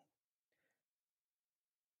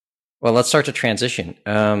 Well, let's start to transition.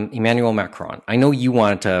 Emmanuel Macron. I know you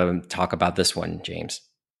wanted to talk about this one, James.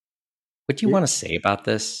 What do you want to say about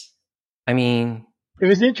this? I mean, it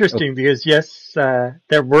was interesting because yes,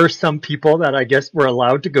 there were some people that I guess were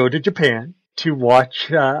allowed to go to Japan to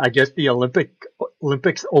watch, I guess, the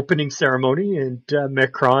Olympics opening ceremony, and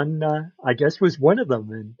Macron, I guess, was one of them.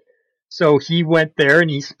 And so he went there, and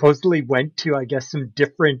he supposedly went to, I guess, some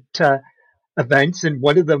different events, and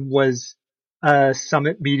one of them was a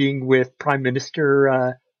summit meeting with Prime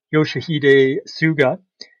Minister Yoshihide Suga.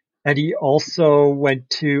 And he also went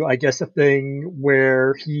to, I guess, a thing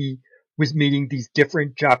where he was meeting these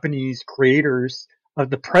different Japanese creators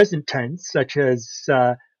of the present tense, such as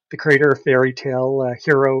the creator of Fairy Tail,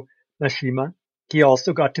 Hiro Mashima. He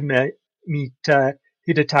also got to meet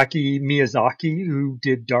Hidetaki Miyazaki, who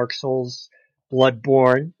did Dark Souls,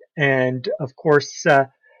 Bloodborne, and of course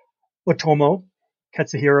Otomo,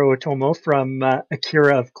 Katsuhiro Otomo from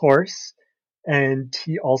Akira, of course. And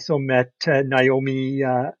he also met Naomi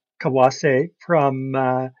Kawase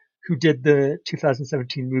from who did the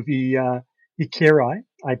 2017 movie Ikirai,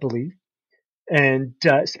 I believe. And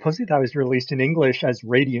supposedly that was released in English as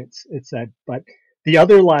Radiance, it said. But the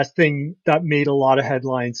other last thing that made a lot of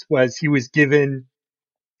headlines was he was given,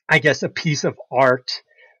 I guess, a piece of art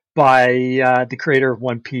by the creator of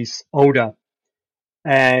One Piece, Oda.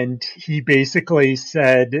 And he basically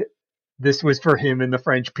said this was for him and the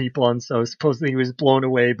French people. And so supposedly he was blown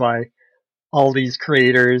away by all these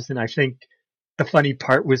creators. And I think the funny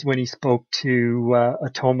part was when he spoke to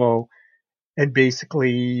Otomo and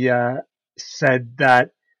basically said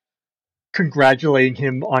that, congratulating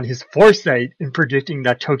him on his foresight in predicting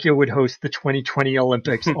that Tokyo would host the 2020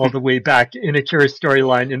 Olympics all the way back in Akira's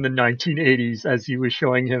storyline in the 1980s, as he was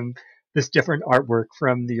showing him this different artwork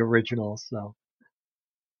from the original. So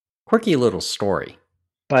quirky little story.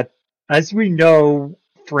 But as we know,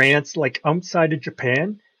 France, like outside of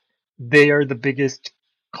Japan, they are the biggest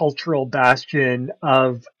cultural bastion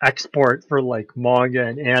of export for like manga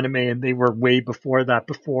and anime, and they were way before that,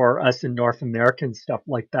 before us in North America and stuff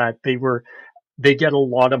like that. They get a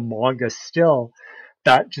lot of manga still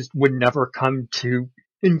that just would never come to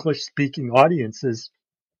English speaking audiences.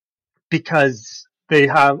 because they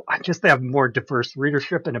have more diverse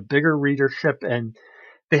readership and a bigger readership, and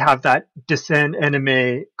they have that Desen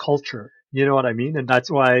anime culture. You know what I mean? And that's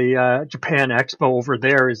why Japan Expo over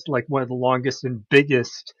there is like one of the longest and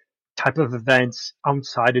biggest type of events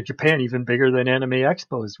outside of Japan, even bigger than Anime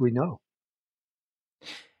Expo, as we know.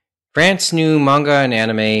 France knew manga and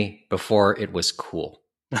anime before it was cool.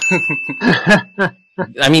 I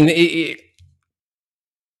mean,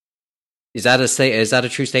 is that a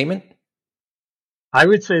true statement? I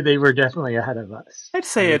would say they were definitely ahead of us. I'd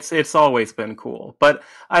say it's always been cool, but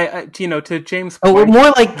I to James' point, oh,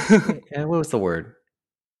 more like what was the word?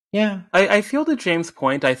 Yeah, I feel to James'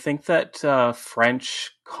 point. I think that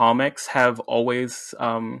French comics have always,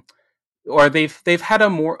 or they've had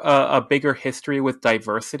a bigger history with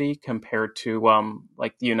diversity compared to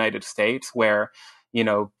like the United States, where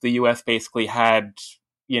the U.S. basically had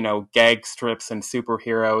gag strips and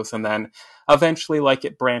superheroes, and then eventually like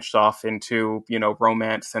it branched off into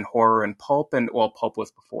romance and horror and pulp, and well, pulp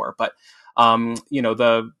was before, but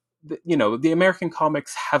the American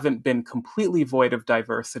comics haven't been completely void of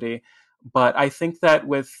diversity, but I think that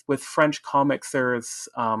with French comics there's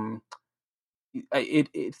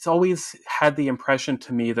it's always had the impression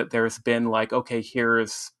to me that there's been like, okay,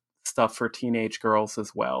 here's stuff for teenage girls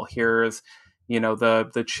as well, here's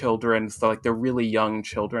the children's, the really young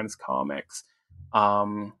children's comics,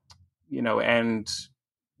 and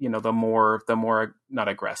the more not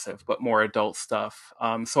aggressive but more adult stuff.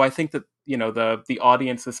 So I think that the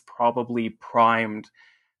audience is probably primed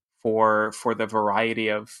for the variety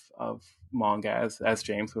of manga, as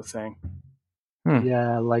James was saying.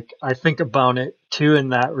 Yeah, like I think about it too in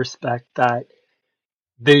that respect, that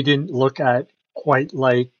they didn't look at quite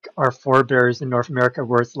like our forebears in North America,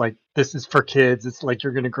 where it's like, this is for kids, it's like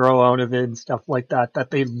you're going to grow out of it and stuff like that, that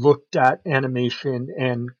they looked at animation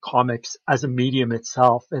and comics as a medium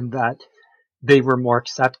itself, and that they were more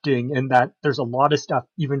accepting, and that there's a lot of stuff,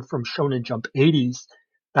 even from Shonen Jump 80s,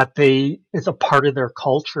 that is a part of their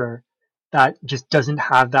culture that just doesn't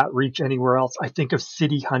have that reach anywhere else. I think of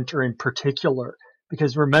City Hunter in particular,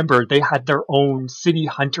 because remember, they had their own City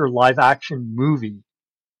Hunter live action movie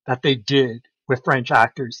that they did with French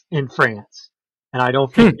actors in France. And I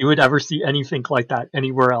don't think you would ever see anything like that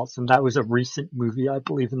anywhere else. And that was a recent movie, I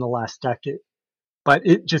believe, in the last decade. But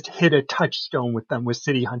it just hit a touchstone with them, with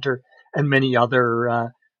City Hunter and many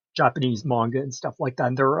other Japanese manga and stuff like that.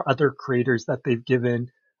 And there are other creators that they've given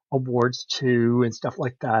awards to and stuff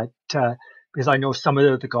like that. Because I know some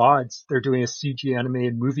of the gods, they're doing a CG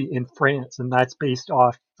animated movie in France, and that's based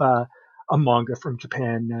off a manga from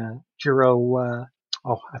Japan. Jiro,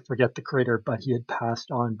 I forget the creator, but he had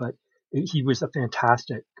passed on, but he was a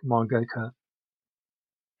fantastic mangaka.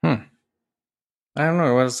 I don't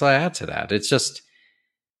know what else to add to that. It's just,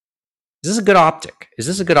 is this a good optic? Is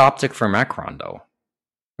this a good optic for Macron, though?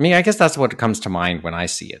 I mean, I guess that's what comes to mind when I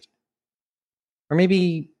see it. Or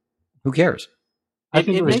maybe, who cares? I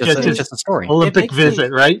think it's just a story. Olympic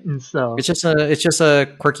visit, right? And so it's just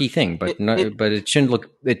a quirky thing, but it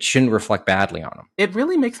shouldn't reflect badly on him. It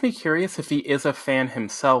really makes me curious if he is a fan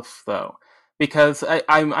himself, though, because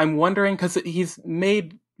I'm wondering, because he's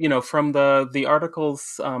made, from the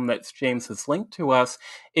articles that James has linked to us,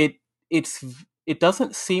 it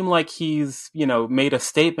doesn't seem like he's made a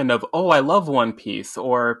statement of, oh, I love One Piece,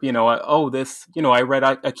 or I read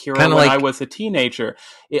Akira Kinda when I was a teenager,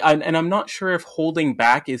 and I'm not sure if holding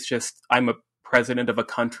back is just, I'm a president of a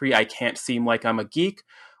country, I can't seem like I'm a geek,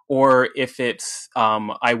 or if it's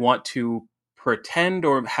I want to pretend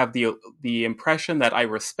or have the impression that I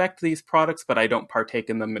respect these products but I don't partake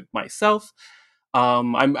in them myself.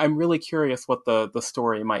 I'm really curious what the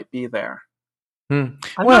story might be there. I'm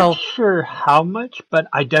not sure how much, but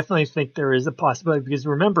I definitely think there is a possibility, because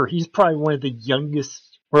remember, he's probably one of the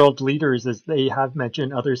youngest world leaders, as they have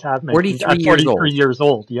mentioned, others have mentioned, 43 years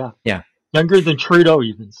old. Yeah. Younger than Trudeau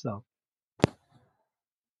even, so.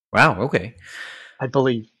 Wow, okay. I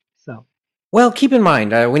believe so. Well, keep in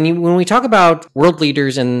mind, when we talk about world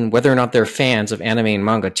leaders and whether or not they're fans of anime and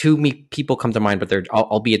manga, two people come to mind, but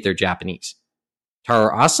albeit they're Japanese.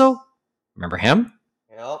 Taro Aso, remember him?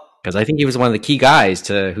 Yep. Because I think he was one of the key guys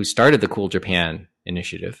who started the Cool Japan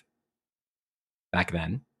initiative back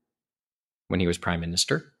then, when he was prime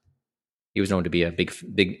minister. He was known to be a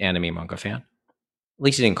big anime manga fan. At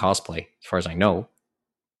least he didn't cosplay, as far as I know.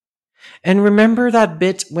 And remember that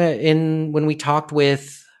bit when we talked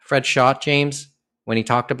with Fred Schott, James, when he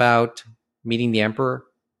talked about meeting the Emperor,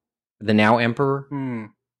 the now Emperor?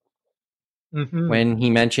 Mm-hmm. When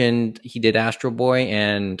he mentioned he did Astro Boy,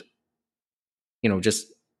 and just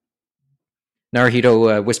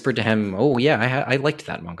Naruhito whispered to him, "Oh yeah, I liked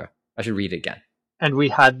that manga. I should read it again." and we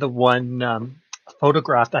had the one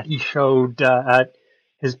photograph that he showed at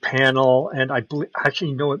his panel, and I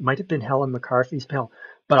actually know it might have been Helen McCarthy's panel,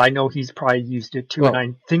 but I know he's probably used it too, Well,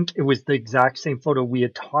 and I think it was the exact same photo we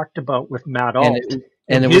had talked about with Matt and Alt it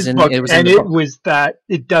in was his in book, it was in and the it book. was that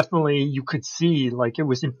it definitely you could see like it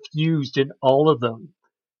was infused in all of them.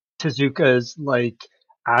 Tezuka's like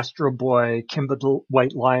Astro Boy, Kimba the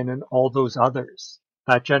White Lion, and all those others.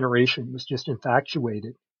 That generation was just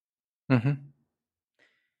infatuated. Mm-hmm.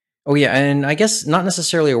 Oh yeah, and I guess not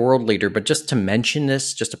necessarily a world leader, but just to mention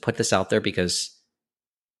this, just to put this out there, because,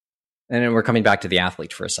 and then we're coming back to the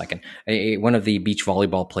athlete for a second. One of the beach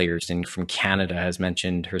volleyball players from Canada has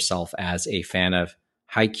mentioned herself as a fan of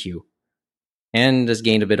Haikyuu, and has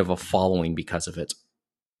gained a bit of a following because of it.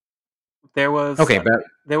 There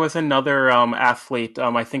was another athlete,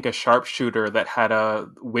 I think a sharpshooter, that had a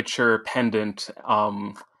Witcher pendant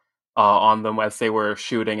on them as they were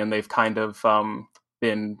shooting, and they've kind of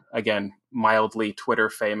been, again, mildly Twitter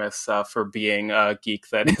famous for being a geek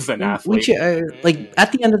that is an athlete. Like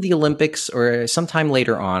at the end of the Olympics or sometime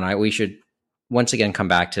later on, we should once again come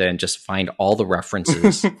back to and just find all the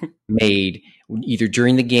references made either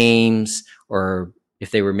during the games or if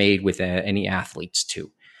they were made with any athletes too.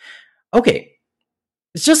 Okay,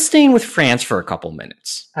 it's just staying with France for a couple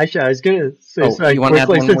minutes. Actually, I was going to say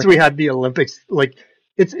quickly, since we had the Olympics, like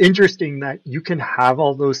it's interesting that you can have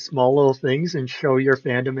all those small little things and show your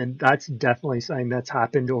fandom, and that's definitely something that's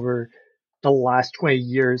happened over the last 20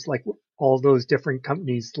 years. Like all those different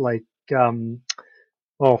companies, like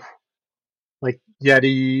like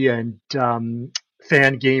Yeti and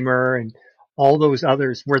Fangamer and all those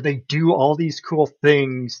others, where they do all these cool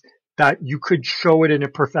things that you could show it in a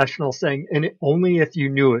professional setting, and only if you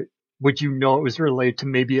knew it would you know it was related to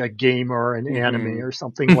maybe a game or an anime or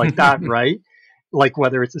something like that, right? Like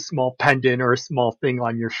whether it's a small pendant or a small thing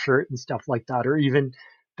on your shirt and stuff like that, or even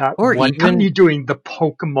that one company doing the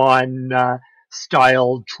Pokemon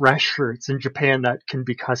style dress shirts in Japan that can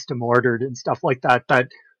be custom ordered and stuff like that, that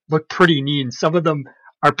look pretty neat. And some of them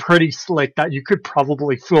are pretty slick that you could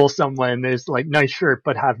probably fool someone. There's like nice shirt,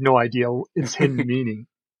 but have no idea its hidden meaning.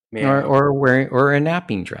 Yeah. Or a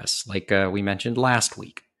napping dress, like we mentioned last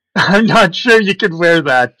week. I'm not sure you could wear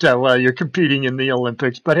that while you're competing in the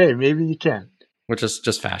Olympics, but hey, maybe you can. Which is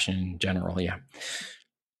just fashion in general, yeah.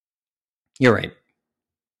 You're right.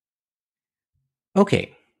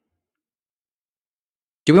 Okay.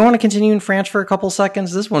 Do we want to continue in France for a couple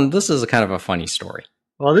seconds? This is a kind of a funny story.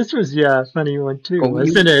 Well, this was a funny one too,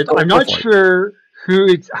 wasn't it? I'm not sure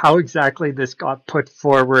how exactly this got put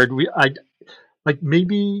forward.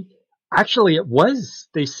 Maybe actually it was.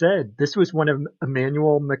 They said this was one of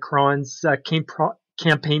Emmanuel Macron's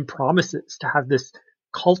campaign promises to have this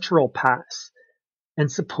cultural pass,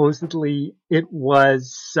 and supposedly it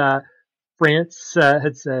was France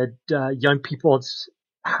had said young people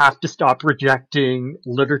have to stop rejecting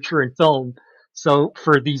literature and film. So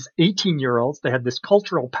for these 18-year-olds, they had this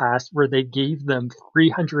cultural pass where they gave them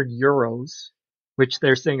 300 euros, which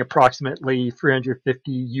they're saying approximately $350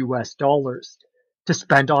 US, to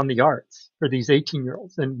spend on the arts for these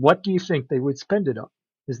 18-year-olds. And what do you think they would spend it on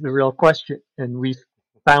is the real question. And we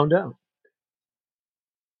found out.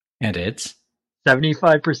 And it's?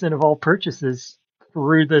 75% of all purchases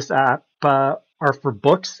through this app are for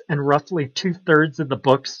books, and roughly 2/3 of the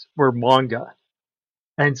books were manga.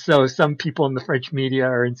 And so some people in the French media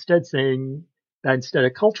are instead saying that instead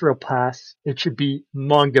of cultural pass, it should be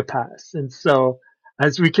manga pass. And so,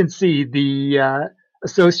 as we can see, the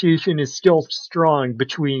association is still strong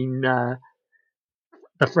between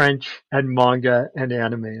the French and manga and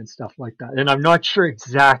anime and stuff like that. And I'm not sure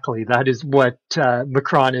exactly that is what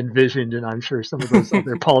Macron envisioned, and I'm sure some of those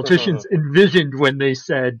other politicians envisioned when they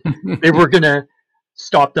said they were going to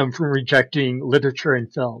stop them from rejecting literature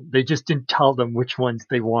and film. They just didn't tell them which ones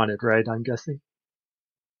they wanted, right? I'm guessing.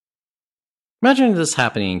 Imagine this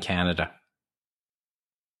happening in Canada.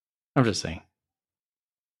 I'm just saying.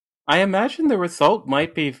 I imagine the result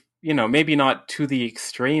might be, maybe not to the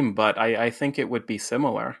extreme, but I think it would be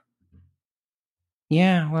similar.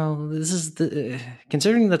 Yeah, well, this is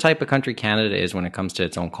considering the type of country Canada is when it comes to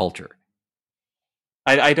its own culture.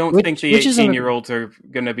 I don't think the 18-year-olds are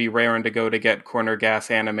going to be raring to go to get Corner Gas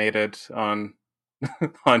animated on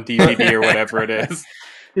DVD or whatever it is.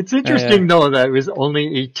 It's interesting, though, that it was only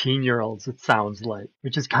 18-year-olds, it sounds like,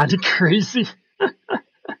 which is kind of crazy.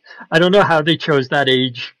 I don't know how they chose that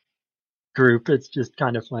age group. It's just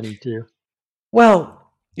kind of funny, too.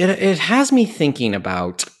 Well, it has me thinking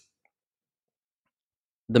about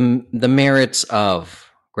the merits of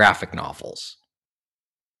graphic novels.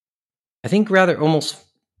 I think rather almost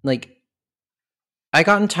like I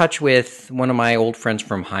got in touch with one of my old friends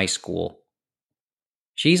from high school.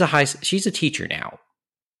 She's a teacher now.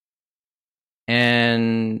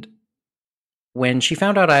 And when she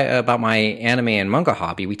found out about my anime and manga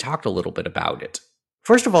hobby, we talked a little bit about it.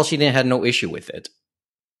 First of all, she had no issue with it,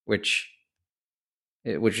 which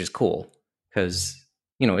is cool because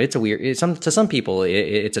it's a weird. To some people,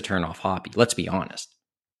 it's a turn-off hobby. Let's be honest.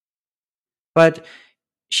 But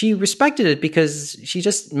she respected it because she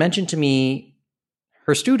just mentioned to me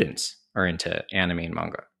her students are into anime and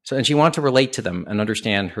manga, and she wanted to relate to them and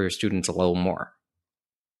understand her students a little more.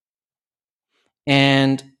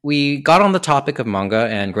 And we got on the topic of manga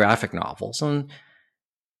and graphic novels, and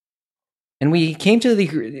we came to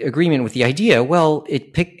the agreement with the idea, well,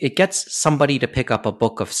 it gets somebody to pick up a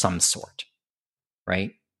book of some sort,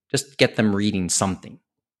 right? Just get them reading something.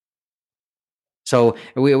 So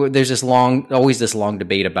there's always this long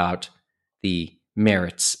debate about the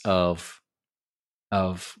merits of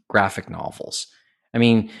graphic novels. I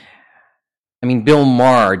mean, Bill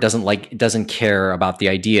Maher doesn't care about the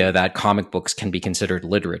idea that comic books can be considered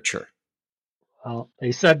literature. Well,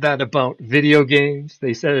 they said that about video games.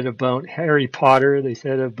 They said it about Harry Potter. They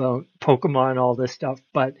said it about Pokemon, all this stuff.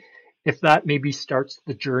 But if that maybe starts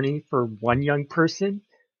the journey for one young person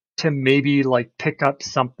to maybe like pick up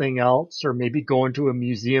something else, or maybe go into a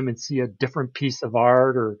museum and see a different piece of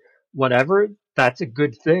art or whatever, that's a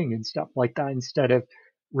good thing and stuff like that, instead of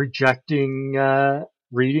rejecting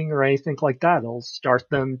reading or anything like that. It'll start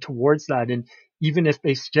them towards that. And even if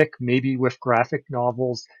they stick maybe with graphic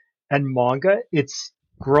novels and manga, it's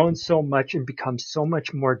grown so much and become so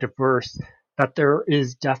much more diverse that there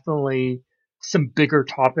is definitely some bigger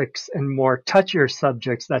topics and more touchier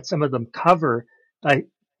subjects that some of them cover that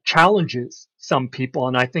challenges some people.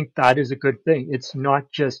 And I think that is a good thing. It's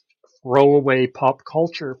not just throwaway pop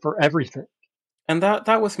culture for everything. And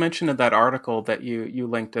that was mentioned in that article that you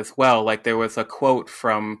linked as well. Like there was a quote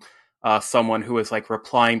from someone who was like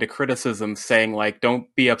replying to criticism saying like,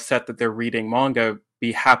 don't be upset that they're reading manga,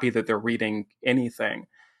 be happy that they're reading anything.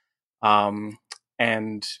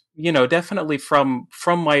 And definitely from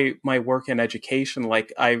my work in education,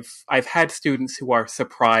 like I've had students who are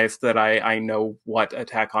surprised that I know what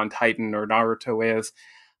Attack on Titan or Naruto is.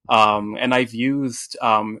 And I've used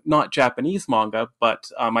not Japanese manga, but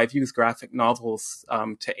I've used graphic novels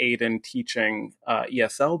to aid in teaching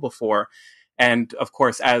ESL before. And of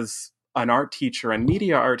course, as an art teacher and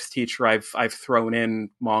media arts teacher, I've thrown in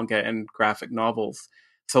manga and graphic novels.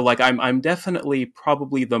 So like I'm definitely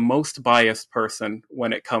probably the most biased person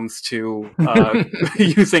when it comes to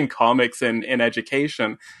using comics in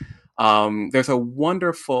education. There's a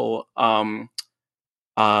wonderful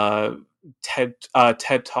TED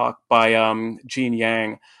Talk by Gene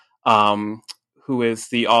Yang, who is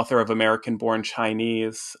the author of American Born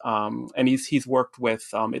Chinese, and he's worked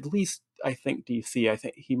with at least I think DC. I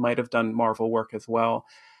think he might have done Marvel work as well.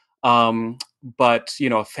 But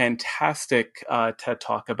a fantastic TED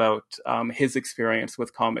Talk about his experience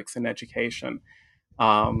with comics and education.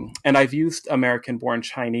 And I've used American Born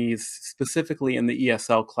Chinese specifically in the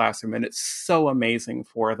ESL classroom, and it's so amazing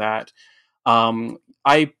for that.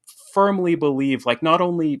 I firmly believe, like, not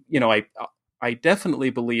only, I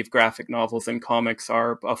definitely believe graphic novels and comics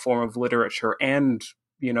are a form of literature and,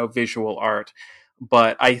 visual art.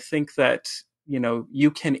 But I think that,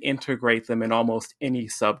 you can integrate them in almost any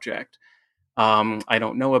subject. I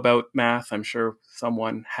don't know about math. I'm sure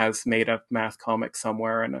someone has made a math comic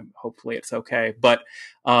somewhere, and hopefully it's okay. But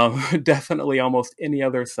definitely almost any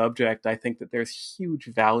other subject, I think that there's huge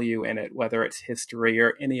value in it, whether it's history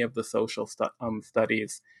or any of the social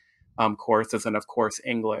studies courses, and of course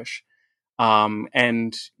English.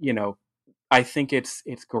 And I think it's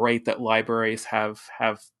great that libraries have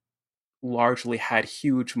largely had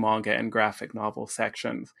huge manga and graphic novel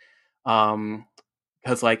sections.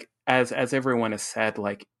 Because like as everyone has said,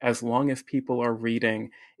 like as long as people are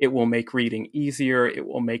reading, it will make reading easier, it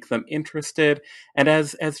will make them interested. And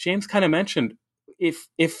as James kind of mentioned,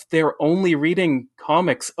 if they're only reading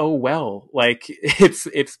comics, oh well, like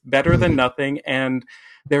it's better than nothing. And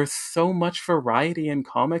there's so much variety in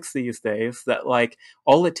comics these days that like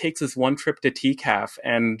all it takes is one trip to TCAF,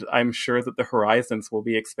 and I'm sure that the horizons will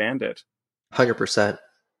be expanded. 100%.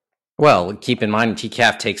 Well, keep in mind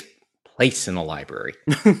TCAF takes place in a library.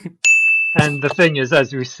 And the thing is,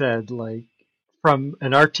 as we said, like from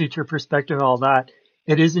an art teacher perspective and all that,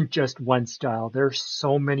 it isn't just one style. There's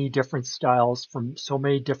so many different styles from so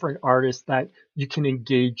many different artists that you can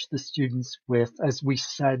engage the students with. As we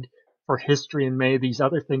said, for history and many of these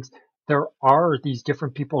other things, there are these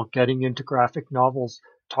different people getting into graphic novels,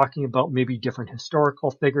 talking about maybe different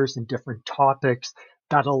historical figures and different topics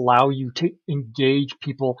that allow you to engage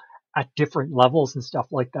people at different levels and stuff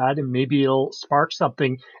like that. And maybe it'll spark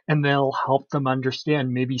something and they'll help them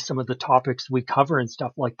understand maybe some of the topics we cover and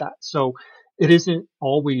stuff like that. So it isn't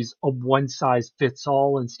always a one size fits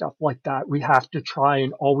all and stuff like that. We have to try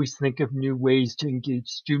and always think of new ways to engage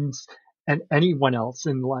students and anyone else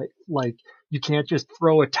in life. Like you can't just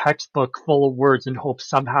throw a textbook full of words and hope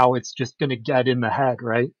somehow it's just going to get in the head,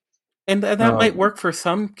 right? And that might work for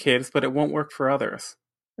some kids, but it won't work for others.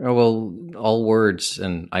 Oh, well, all words,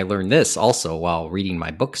 and I learned this also while reading my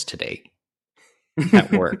books today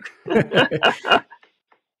at work.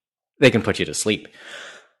 They can put you to sleep.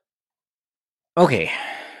 Okay,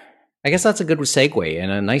 I guess that's a good segue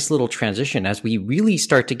and a nice little transition as we really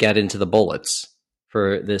start to get into the bullets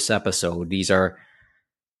for this episode. These are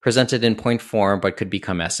presented in point form, but could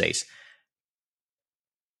become essays.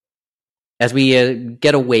 As we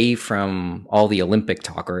get away from all the Olympic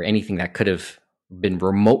talk or anything that could have been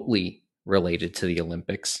remotely related to the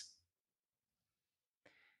Olympics,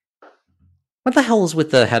 what the hell is with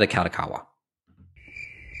the head of Katakawa?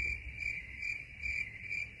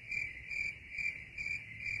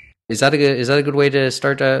 Is that a good way to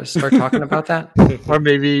start talking about that? Or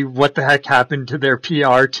maybe what the heck happened to their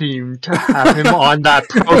PR team to have him on that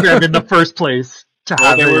program in the first place? To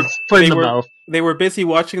have his foot in the mouth. They were busy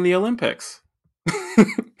watching the Olympics.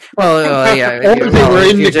 Well, yeah. Or they were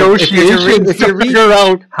in negotiations to figure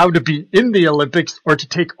out how to be in the Olympics or to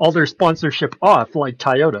take all their sponsorship off, like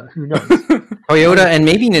Toyota. Who knows? Toyota and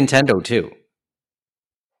maybe Nintendo too.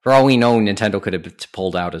 For all we know, Nintendo could have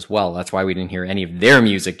pulled out as well. That's why we didn't hear any of their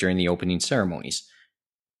music during the opening ceremonies,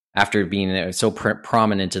 after being so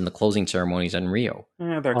prominent in the closing ceremonies in Rio.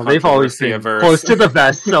 Yeah, they've always been close to the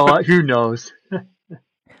vest, so who knows?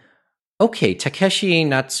 Okay, Takeshi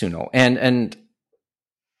Natsuno. And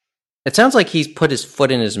it sounds like he's put his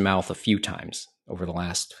foot in his mouth a few times over the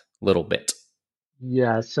last little bit.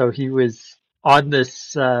 Yeah, so he was on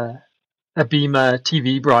this Abima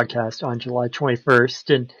TV broadcast on July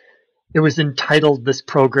 21st, and it was entitled, this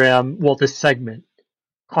segment,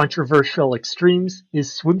 Controversial Extremes,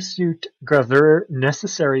 Is Swimsuit Gravure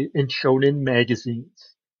Necessary in Shonen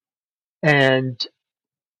Magazines? And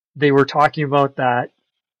they were talking about that,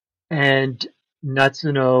 and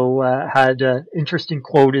Natsuno had an interesting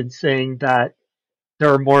quote in saying that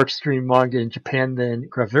there are more extreme manga in Japan than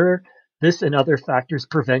gravure. This and other factors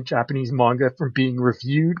prevent Japanese manga from being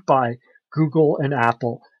reviewed by Google and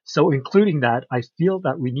Apple. So including that, I feel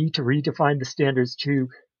that we need to redefine the standards to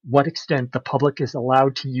what extent the public is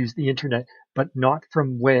allowed to use the internet, but not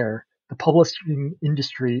from where. The publishing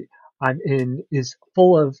industry I'm in is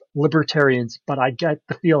full of libertarians, but I get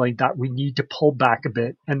the feeling that we need to pull back a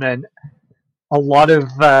bit. And then a lot of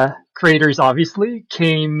creators obviously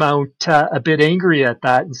came out a bit angry at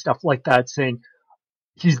that and stuff like that, saying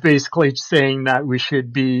he's basically saying that we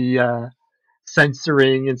should be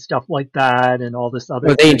censoring and stuff like that and all this other.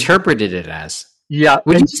 Well, they interpreted it as. Yeah.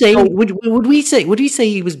 Would we say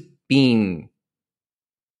he was being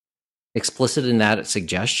explicit in that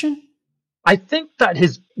suggestion? I think that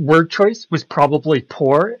his word choice was probably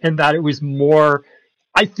poor, and that it was more.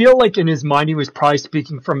 I feel like in his mind he was probably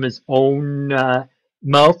speaking from his own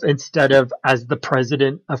mouth instead of as the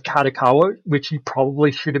president of Katakawa, which he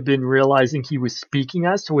probably should have been realizing he was speaking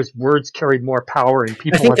as. So his words carried more power, and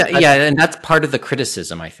people. I think and that's part of the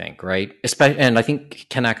criticism, I think, right? And I think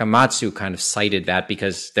Kanakamatsu kind of cited that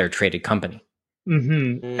because they're a traded company.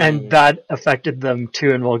 Mm-hmm. And that affected them too,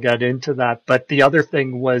 and we'll get into that. But the other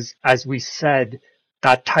thing was, as we said,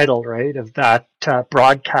 that title, right, of that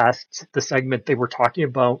broadcast, the segment they were talking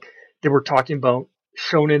about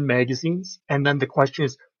shonen magazines. And then the question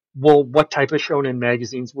is, well, what type of shonen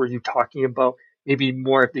magazines were you talking about? Maybe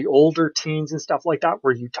more of the older teens and stuff like that?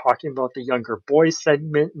 Were you talking about the younger boys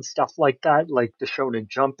segment and stuff like that, like the Shonen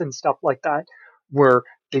Jump and stuff like that, where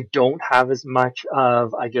they don't have as much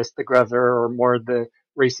of, I guess, the gravure or more of the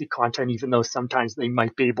racy content, even though sometimes they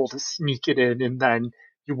might be able to sneak it in, and then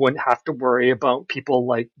you wouldn't have to worry about people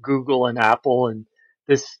like Google and Apple and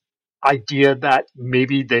this idea that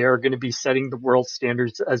maybe they are going to be setting the world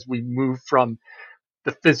standards as we move from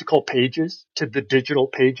the physical pages to the digital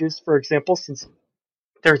pages, for example, since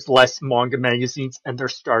there's less manga magazines and they're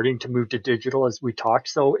starting to move to digital as we talk.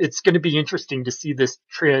 So it's going to be interesting to see this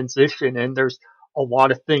transition, and there's a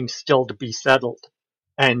lot of things still to be settled.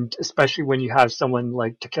 And especially when you have someone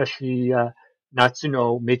like Takeshi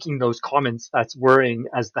Natsuno making those comments, that's worrying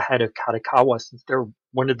as the head of Katakawa, since they're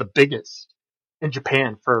one of the biggest in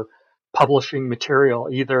Japan for publishing material,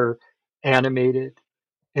 either animated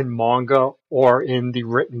in manga or in the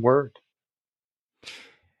written word.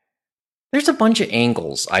 There's a bunch of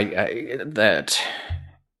angles that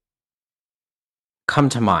come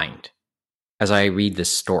to mind as I read this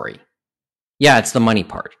story? Yeah, it's the money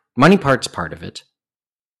part. Money part's part of it.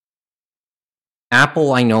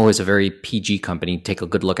 Apple, I know, is a very PG company. Take a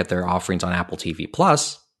good look at their offerings on Apple TV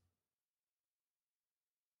Plus.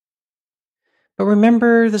 But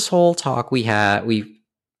remember this whole talk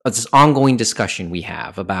this ongoing discussion we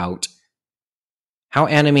have about how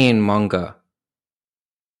anime and manga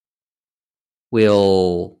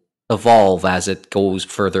will evolve as it goes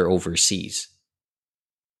further overseas.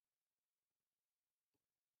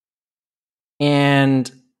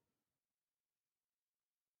 And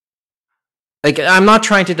like, I'm not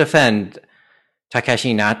trying to defend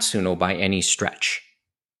Takashi Natsuno by any stretch.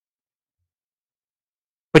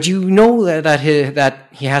 But you know that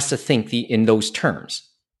he has to think in those terms.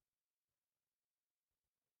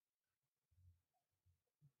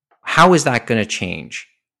 How is that going to change?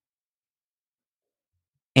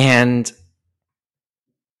 And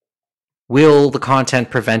will the content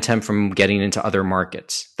prevent him from getting into other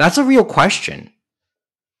markets? That's a real question.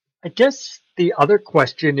 I guess the other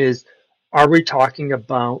question is, are we talking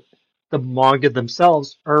about the manga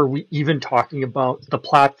themselves, or are we even talking about the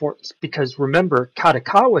platforms? Because remember,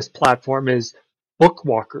 Kadokawa's platform is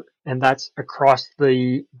Bookwalker, and that's across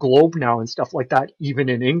the globe now and stuff like that, even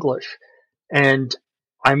in English. And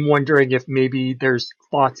I'm wondering if maybe there's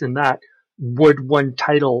thoughts in that. Would one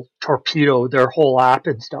title torpedo their whole app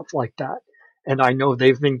and stuff like that? And I know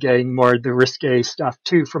they've been getting more of the risque stuff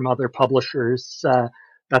too from other publishers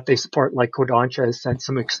that they support, like Kodansha has sent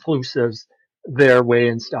some exclusives their way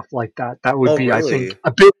and stuff like that. That would be, really? I think,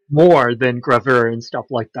 a bit more than Gravure and stuff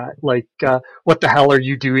like that. Like, what the hell are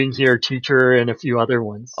you doing here, teacher, and a few other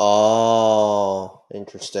ones. Oh,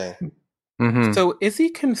 interesting. Mm-hmm. So is he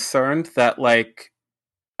concerned that, like,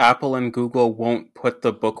 Apple and Google won't put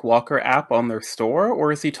the Bookwalker app on their store,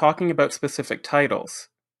 or is he talking about specific titles?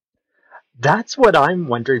 That's what I'm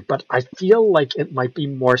wondering, but I feel like it might be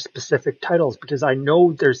more specific titles, because I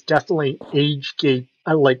know there's definitely age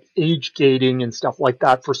gating and stuff like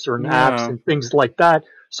that for certain apps and things like that.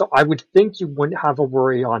 So I would think you wouldn't have a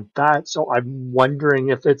worry on that. So I'm wondering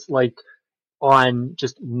if it's like on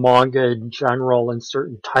just manga in general and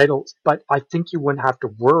certain titles, but I think you wouldn't have to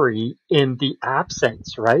worry in the app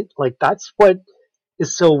sense, right? Like, that's what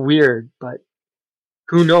is so weird, but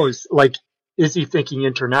who knows? Like, is he thinking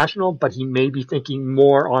international, but he may be thinking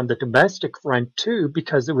more on the domestic front too,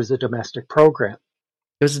 because it was a domestic program.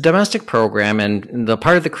 It was a domestic program, and the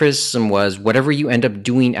part of the criticism was whatever you end up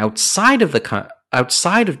doing outside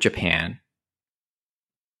of Japan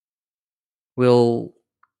will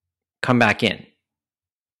come back in,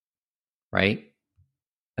 right?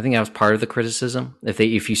 I think that was part of the criticism.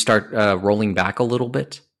 If you start rolling back a little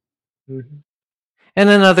bit, mm-hmm. And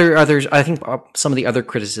then others, I think some of the other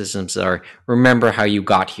criticisms are: remember how you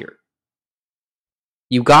got here.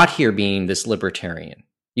 You got here being this libertarian.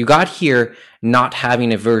 You got here not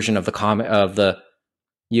having a version of the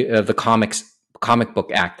comic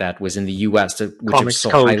book act that was in the U.S., which was so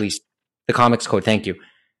highly the Comics Code. Thank you,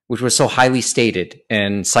 which was so highly stated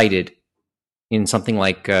and cited in something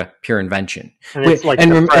like Pure Invention. And it's like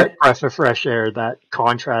a breath of fresh air that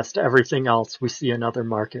contrasts to everything else we see in other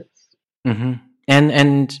markets. Mm-hmm.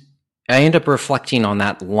 And I end up reflecting on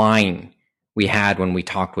that line we had when we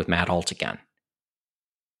talked with Matt Alt again.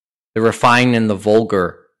 The refined and the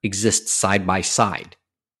vulgar exist side by side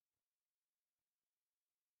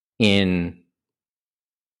in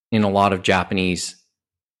a lot of Japanese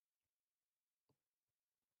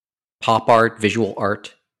pop art, visual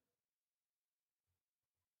art.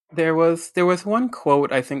 There was one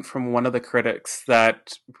quote, I think, from one of the critics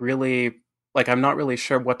that really, like, I'm not really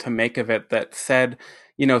sure what to make of it, that said,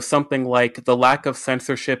 something like, the lack of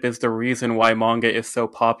censorship is the reason why manga is so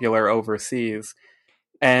popular overseas.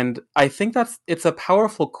 And I think it's a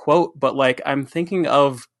powerful quote, but, like, I'm thinking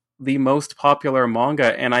of the most popular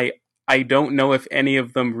manga, and I don't know if any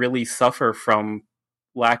of them really suffer from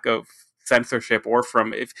lack of censorship, or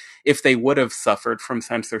from if they would have suffered from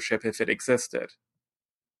censorship if it existed.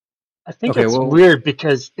 I think it's weird,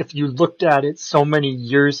 because if you looked at it so many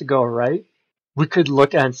years ago, right, we could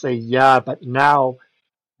look at it and say, yeah, but now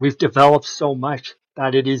we've developed so much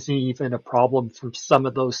that it isn't even a problem from some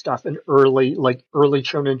of those stuff in early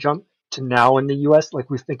Shonen Jump to now in the US. Like,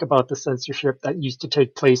 we think about the censorship that used to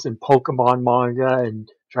take place in Pokemon manga and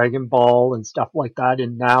Dragon Ball and stuff like that,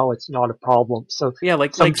 and now it's not a problem. So yeah,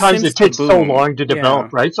 sometimes it takes so long to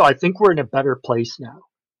develop, right? So I think we're in a better place now.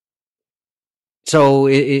 So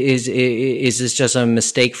is this just a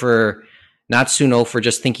mistake for Natsuno for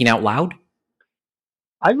just thinking out loud?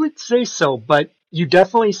 I would say so, but you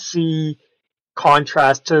definitely see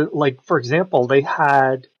contrast to, like, for example, they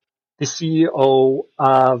had the CEO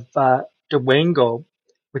of Dwango,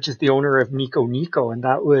 which is the owner of Nico Nico, and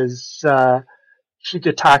that was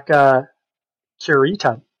Shigetaka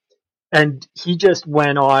Kurita. And he just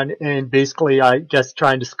went on and basically, I guess,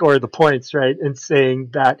 trying to score the points, right, and saying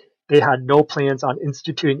that they had no plans on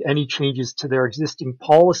instituting any changes to their existing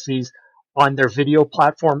policies on their video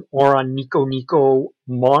platform or on Nico Nico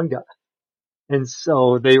manga. And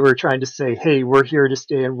so they were trying to say, hey, we're here to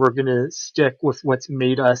stay and we're going to stick with what's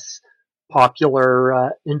made us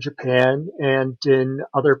popular in Japan and in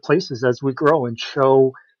other places as we grow and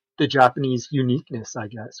show the Japanese uniqueness, I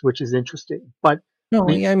guess, which is interesting. But no,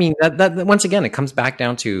 I mean, that once again, it comes back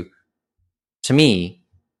down to me,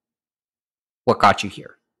 what got you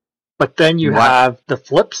here? But then you have the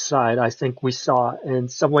flip side, I think we saw, and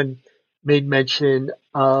someone made mention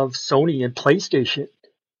of Sony and PlayStation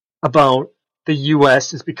about the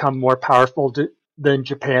US has become more powerful than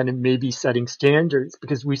Japan and maybe setting standards,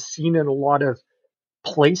 because we've seen in a lot of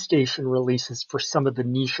PlayStation releases for some of the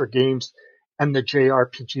niche games and the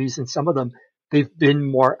JRPGs, and some of them, they've been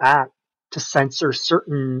more apt to censor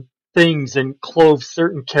certain things and clothe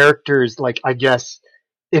certain characters, like, I guess,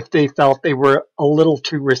 if they felt they were a little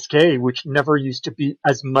too risque, which never used to be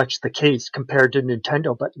as much the case compared to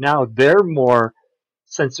Nintendo. But now they're more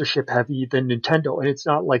censorship heavy than Nintendo. And it's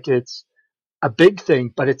not like it's a big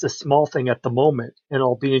thing, but it's a small thing at the moment. And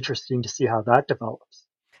it'll be interesting to see how that develops.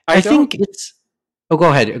 I think it's... Oh,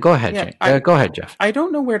 go ahead. Go ahead, Yeah, go ahead, Jeff. I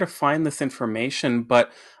don't know where to find this information, but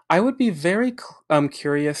I would be very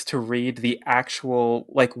curious to read the actual,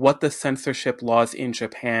 like, what the censorship laws in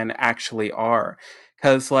Japan actually are.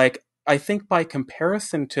 Because, like, I think by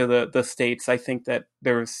comparison to the States, I think that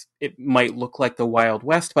it might look like the Wild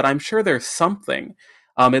West, but I'm sure there's something,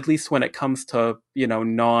 at least when it comes to,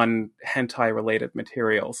 non-hentai related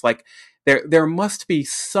materials. Like, there must be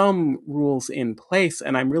some rules in place,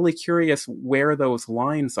 and I'm really curious where those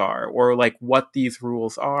lines are, or, like, what these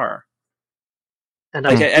rules are. And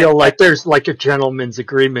I feel like there's, like, a gentleman's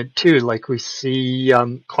agreement, too. Like, we see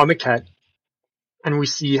Comiket, and we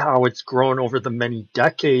see how it's grown over the many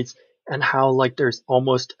decades, and how, like, there's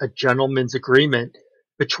almost a gentleman's agreement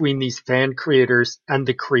between these fan creators and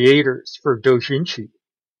the creators for doujinshi.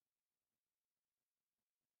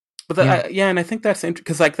 But and I think that's interesting,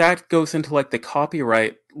 because, like, that goes into, like, the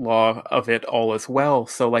copyright law of it all as well.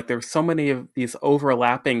 So, like, there's so many of these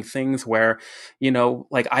overlapping things where,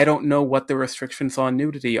 like, I don't know what the restrictions on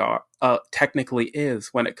nudity are technically is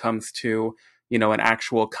when it comes to, an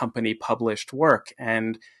actual company published work.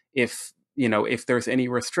 And if there's any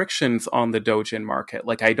restrictions on the doujin market,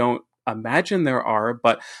 like, I don't imagine there are,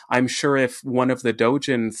 but I'm sure if one of the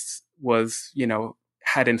doujins was,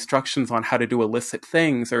 had instructions on how to do illicit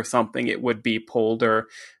things or something, it would be pulled, or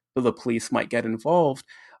the police might get involved.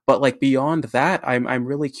 But, like, beyond that, I'm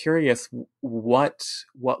really curious what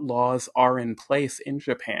laws are in place in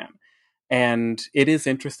Japan. And it is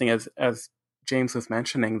interesting, as James was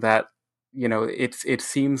mentioning, that it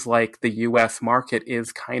seems like the US market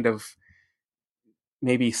is kind of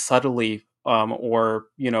maybe subtly or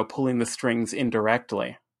pulling the strings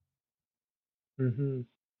indirectly. Mm-hmm.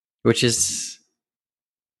 Which is...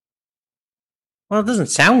 Well, it doesn't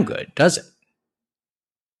sound good, does it?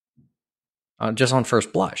 Just on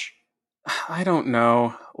first blush. I don't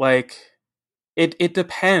know. Like, it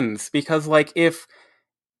depends, because, like, if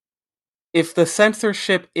the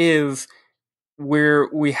censorship is where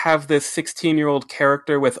we have this 16-year-old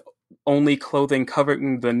character with only clothing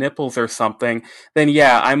covering the nipples or something, then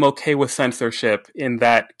yeah, I'm okay with censorship in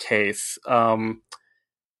that case. And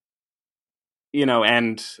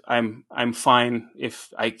I'm fine if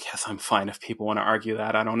people want to argue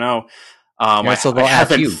that. I don't know. So I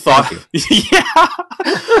haven't you. thought. Yeah.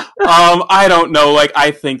 I don't know. Like, I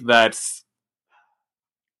think that's.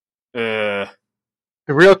 The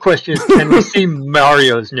real question is, can we see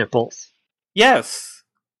Mario's nipples? Yes.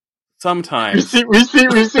 Sometimes. We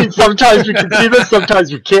see. Sometimes we can see this.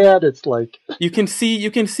 Sometimes we can't. It's like you can see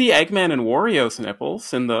Eggman and Wario's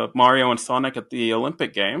nipples in the Mario and Sonic at the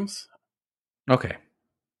Olympic Games. Okay.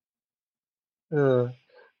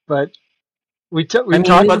 But we talked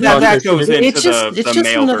about that goes into it's the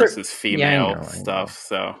male another, versus female stuff.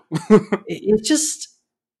 So it just,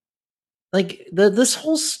 like, this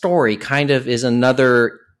whole story kind of is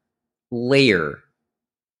another layer.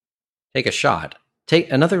 Take a shot.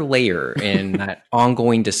 Take another layer in that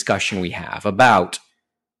ongoing discussion we have about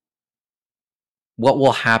what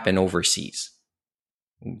will happen overseas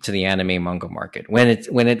to the anime manga market when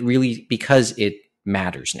it really, because it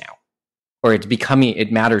matters now, or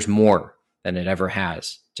it matters more than it ever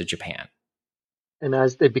has to Japan. And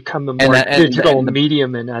as they become a And more that- and- digital and the-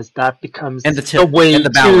 medium, and as that becomes and the the tip- way and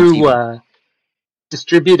the balance even. to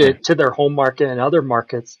distribute it to their home market and other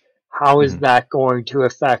markets, how is Mhm. that going to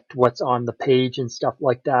affect what's on the page and stuff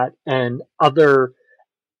like that? And other,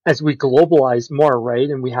 as we globalize more, right,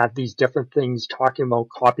 and we have these different things talking about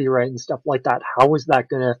copyright and stuff like that, how is that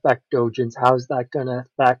going to affect Dojins? How is that going to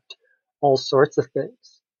affect all sorts of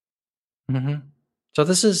things? Mhm. So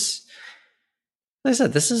this is, like I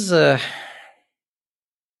said, this is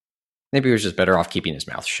maybe he was just better off keeping his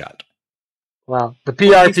mouth shut. Well, the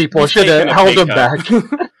PR people should have taken a held pay him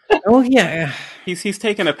cut. Oh yeah, He's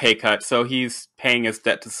taken a pay cut, so he's paying his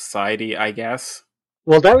debt to society, I guess.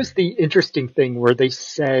 Well, that was the interesting thing where they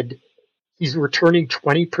said he's returning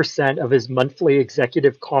 20% of his monthly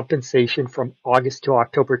executive compensation from August to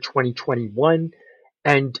October 2021.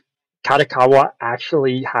 And Katakawa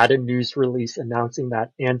actually had a news release announcing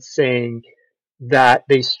that and saying that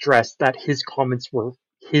they stressed that his comments were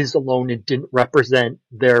his alone and didn't represent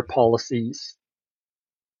their policies.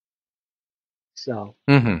 So,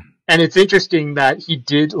 hmm and it's interesting that he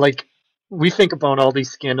did, like, we think about all these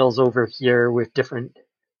scandals over here with different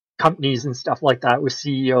companies and stuff like that with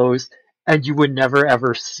CEOs, and you would never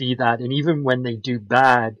ever see that. And even when they do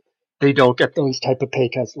bad, they don't get those type of pay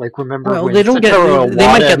cuts. Like, remember Well, when they don't get. Satoru They might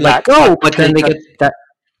Iwata get and let that go, cut but then pay they cut- get that.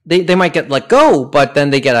 They might get let go, but then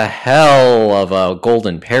they get a hell of a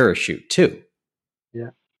golden parachute too.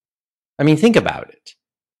 Yeah. I mean, think about it.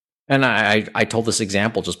 And I told this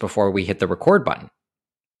example just before we hit the record button.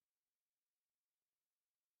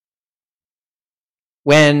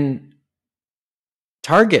 When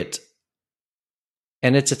Target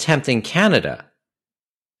and its attempt in Canada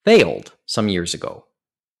failed some years ago,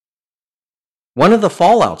 one of the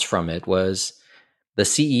fallouts from it was the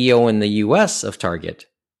CEO in the US of Target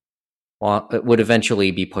would eventually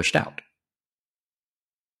be pushed out.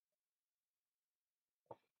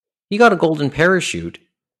 He got a golden parachute,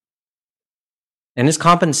 and his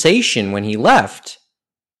compensation when he left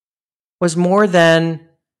was more than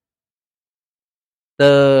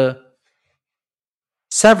the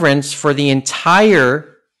severance for the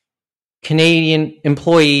entire Canadian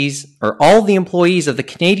employees, or all the employees of the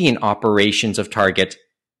Canadian operations of Target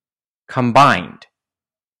combined.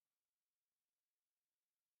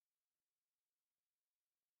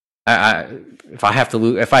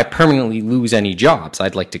 If I permanently lose any jobs,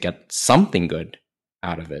 I'd like to get something good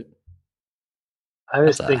out of it. I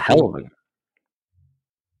was That's a thinking, hell of a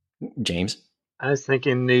James. I was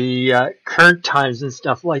thinking the current times and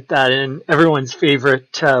stuff like that, and everyone's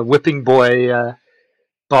favorite whipping boy,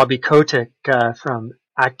 Bobby Kotick from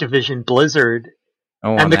Activision Blizzard,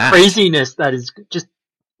 Oh, and the craziness that is just,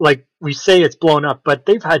 like, we say it's blown up, but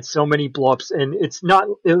they've had so many blow-ups, and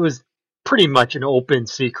it was pretty much an open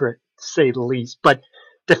secret, to say the least. But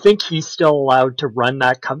to think he's still allowed to run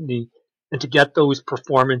that company and to get those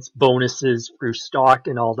performance bonuses through stock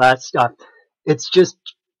and all that stuff, it's just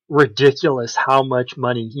ridiculous how much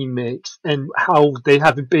money he makes and how they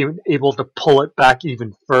haven't been able to pull it back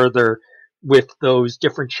even further with those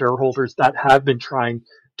different shareholders that have been trying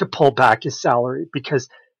to pull back his salary. Because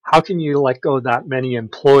how can you let go that many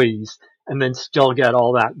employees and then still get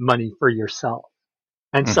all that money for yourself?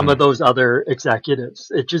 And some of those other executives,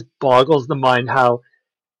 it just boggles the mind how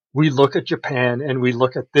we look at Japan and we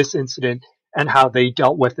look at this incident and how they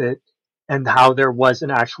dealt with it and how there was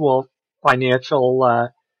an actual financial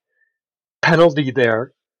penalty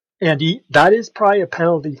there. And that is probably a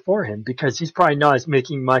penalty for him because he's probably not as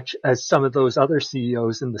making much as some of those other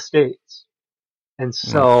CEOs in the States. And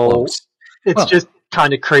so it's just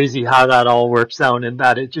kind of crazy how that all works out, and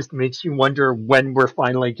that it just makes you wonder when we're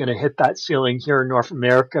finally going to hit that ceiling here in North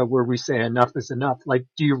America where we say enough is enough. Like,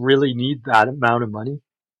 do you really need that amount of money?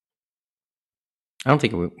 I don't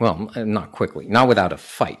think not quickly, not without a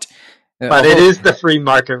fight. But it is the free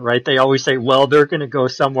market, right? They always say, well, they're going to go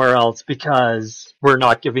somewhere else because we're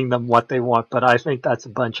not giving them what they want. But I think that's a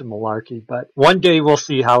bunch of malarkey. But one day we'll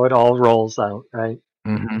see how it all rolls out, right?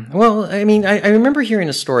 Mm-hmm. Well, I mean, I remember hearing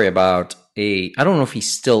a story about I don't know if he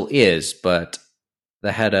still is, but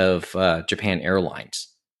the head of Japan Airlines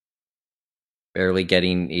barely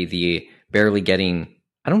getting,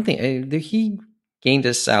 I don't think he gained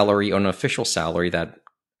a salary, an official salary that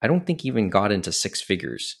I don't think even got into six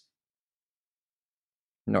figures,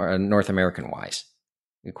 North American wise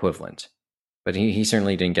equivalent. But he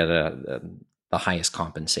certainly didn't get the highest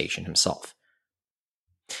compensation himself.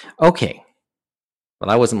 Okay. Well,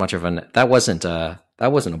 that wasn't much of that wasn't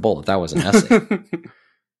a bullet. That was an essay.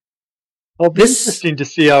 It'll be interesting to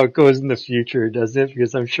see how it goes in the future, does it?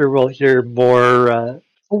 Because I'm sure we'll hear more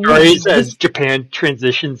stories as Japan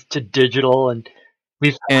transitions to digital and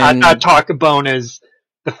We've had And that talk about as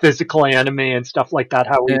the physical anime and stuff like that,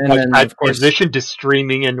 how we and then had of course transitioned to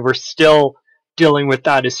streaming, and we're still dealing with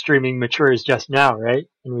that as streaming matures just now, right?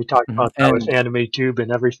 And we talked about that with and Anime Tube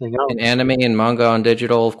and everything else. anime and manga on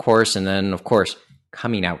digital, of course, and then of course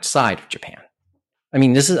coming outside of Japan. I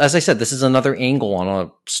mean, this is, as I said, this is another angle on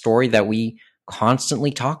a story that we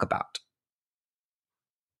constantly talk about.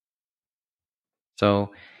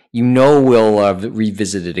 So, we'll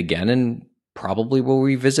revisit it again, and probably we'll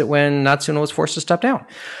revisit when Natsuno is forced to step down.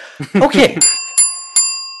 Okay.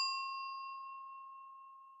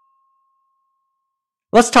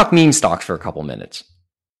 Let's talk meme stocks for a couple minutes.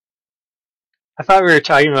 I thought we were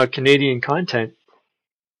talking about Canadian content.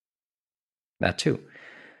 That too.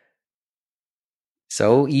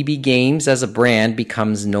 So, EB Games as a brand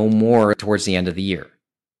becomes no more towards the end of the year.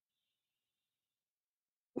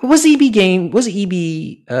 Was EB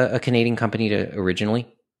a Canadian company originally?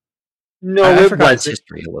 No, I it forgot its wasn't.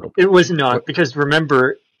 history a little bit. It was not, because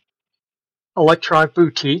remember, Electronic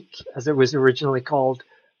Boutique, as it was originally called,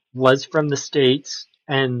 was from the States,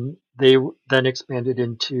 and they then expanded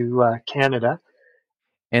into Canada.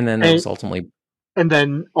 And then it was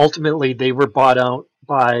ultimately they were bought out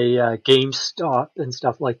by GameStop and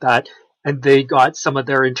stuff like that, and they got some of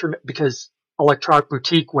their because Electronic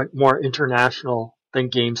Boutique went more international than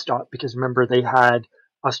GameStop, because remember, they had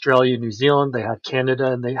Australia, New Zealand, they had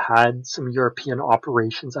Canada, and they had some European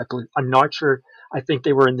operations, I believe. I'm not sure. I think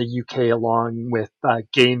they were in the UK along with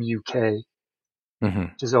Game UK,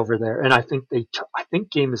 which is over there. And I think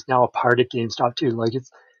Game is now a part of GameStop too. Like,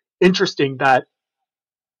 it's interesting that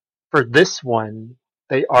for this one,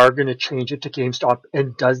 they are going to change it to GameStop.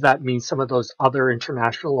 And does that mean some of those other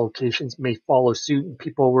international locations may follow suit? And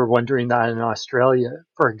people were wondering that in Australia,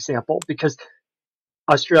 for example, because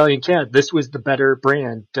Australia and Canada, this was the better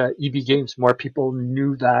brand, EB Games. More people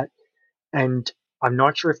knew that. And I'm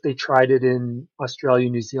not sure if they tried it in Australia,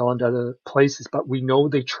 New Zealand, other places, but we know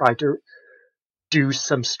they tried to do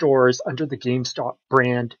some stores under the GameStop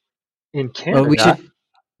brand in Canada.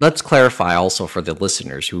 Let's clarify also for the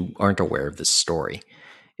listeners who aren't aware of this story.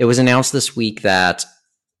 It was announced this week that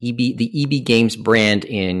the EB Games brand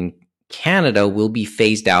in Canada will be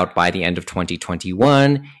phased out by the end of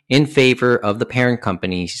 2021 in favor of the parent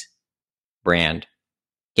company's brand,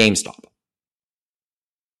 GameStop.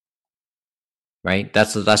 Right?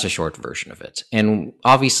 That's a short version of it. And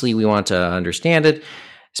obviously we want to understand it,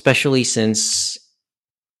 especially since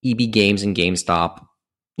EB Games and GameStop,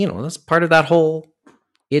 that's part of that whole,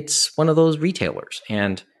 it's one of those retailers.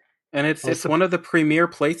 And it's one of the premier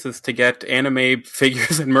places to get anime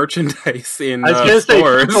figures and merchandise in I was going to say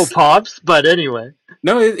stores. Funko Pops, but anyway.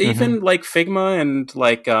 No, even like Figma and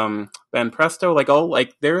like Banpresto, like all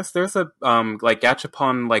like there's a like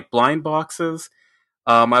Gachapon like blind boxes.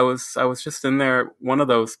 I was just in there, one of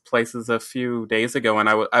those places a few days ago, and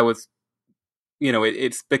I was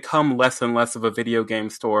it's become less and less of a video game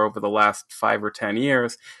store over the last 5 or 10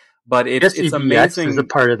 years. But it's amazing. Is a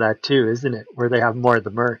part of that too, isn't it? Where they have more of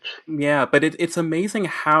the merch. Yeah, but it's amazing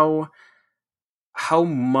how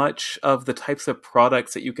much of the types of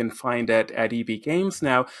products that you can find at EB Games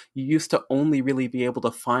now, you used to only really be able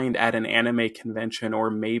to find at an anime convention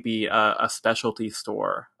or maybe a specialty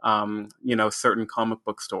store, certain comic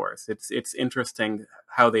book stores. It's interesting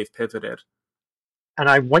how they've pivoted. And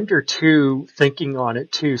I wonder too, thinking on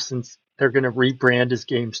it too, since they're going to rebrand as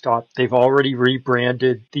GameStop, they've already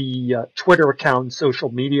rebranded the Twitter account and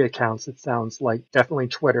social media accounts, it sounds like, definitely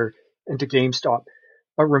Twitter, into GameStop.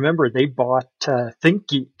 But remember, they bought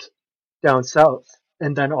ThinkGeek down south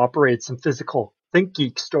and then operated some physical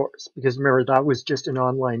ThinkGeek stores, because remember, that was just an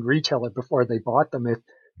online retailer before they bought them. If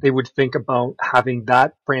they would think about having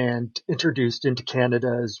that brand introduced into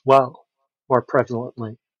Canada as well, more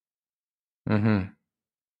prevalently.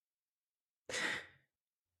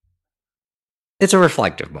 It's a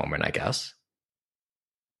reflective moment, I guess.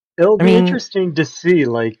 It'll be interesting to see.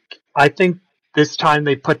 Like, I think this time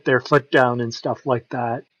they put their foot down and stuff like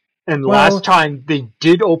that. And last time they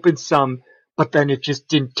did open some, but then it just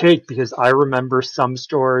didn't take, because I remember some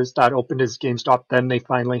stores that opened as GameStop, then they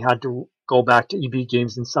finally had to go back to EB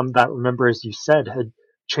Games, and some that, remember, as you said, had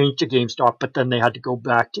changed to GameStop, but then they had to go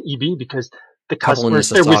back to EB because the customers,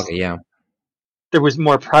 there was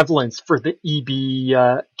more prevalence for the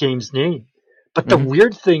EB Games name. But the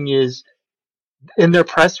weird thing is, in their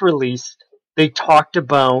press release, they talked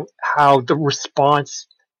about how the response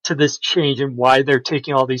to this change and why they're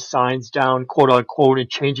taking all these signs down, quote unquote, and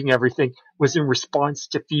changing everything was in response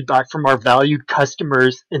to feedback from our valued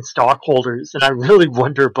customers and stockholders. And I really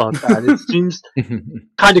wonder about that. It seems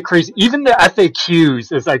kind of crazy. Even the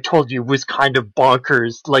FAQs, as I told you, was kind of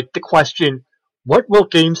bonkers. Like the question, What will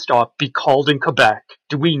GameStop be called in Quebec?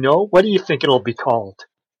 Do we know? What do you think it'll be called?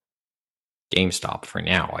 GameStop for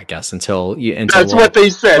now, I guess, until That's what they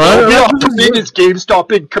said. The is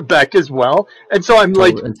GameStop in Quebec as well. And so I'm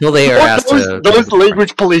like, until they are asked those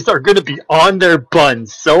language police are going to be on their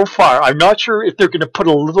buns so far. I'm not sure if they're going to put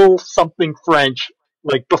a little something French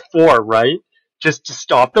like before, right? Just to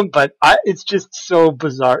stop them. But it's just so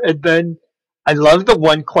bizarre. And then I love the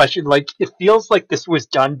one question. Like, it feels like this was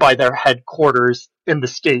done by their headquarters in the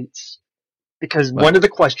States. Because one of the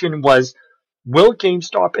question was, will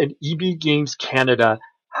GameStop and EB Games Canada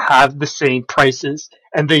have the same prices?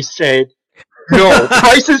 And they said, no,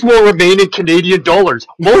 prices will remain in Canadian dollars.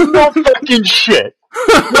 Well, no fucking shit.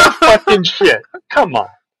 No fucking shit. Come on.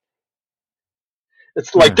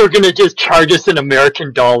 It's like they're going to just charge us in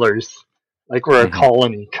American dollars. Like we're a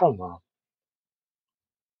colony. Come on.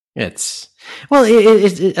 It's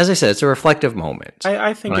as I said, it's a reflective moment.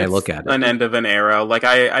 I think when it's I look at it. An end of an era. Like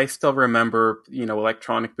I still remember,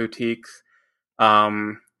 electronic boutiques.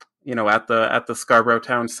 At the Scarborough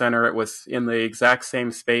Town Center, it was in the exact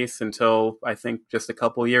same space until I think just a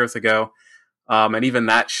couple years ago, and even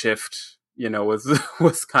that shift,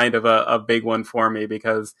 was kind of a big one for me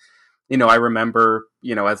because, I remember,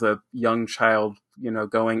 as a young child,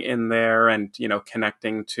 going in there and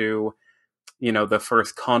connecting to, the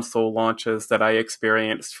first console launches that I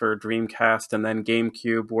experienced for Dreamcast and then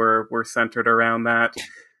GameCube were centered around that.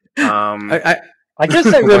 I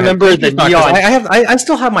guess I remember the neon. I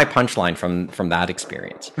still have my punchline from that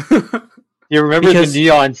experience. You remember the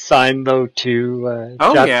neon sign though too?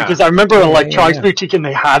 Jeff? Yeah. Because I remember Electronics Boutique and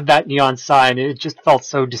they had that neon sign. And it just felt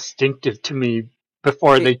so distinctive to me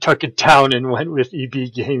before they took it down and went with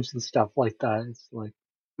EB Games and stuff like that. It's like,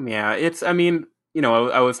 yeah,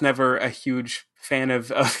 I was never a huge fan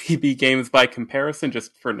of EB Games by comparison,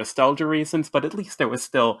 just for nostalgia reasons. But at least there was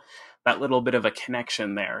still that little bit of a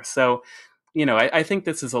connection there. So. I think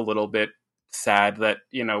this is a little bit sad that,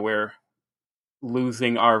 we're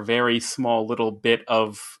losing our very small little bit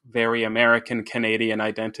of very American Canadian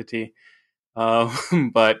identity.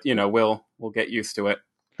 But, we'll get used to it.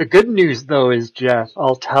 The good news though is, Jeff,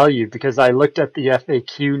 I'll tell you, because I looked at the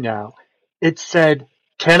FAQ now, it said,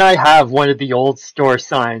 can I have one of the old store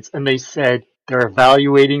signs? And they said they're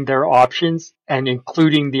evaluating their options and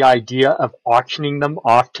including the idea of auctioning them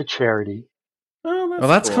off to charity. Oh,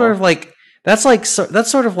 that's cool. sort of like... That's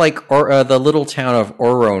sort of like the little town of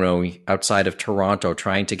Orono outside of Toronto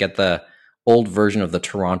trying to get the old version of the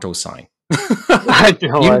Toronto sign. I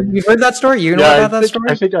know. You heard that story? You know about that story?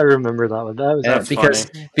 I think I remember that one. That's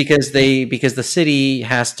because the city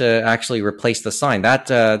has to actually replace the sign.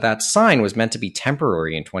 That sign was meant to be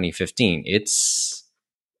temporary in 2015. I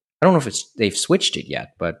don't know if they've switched it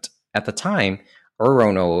yet, but at the time,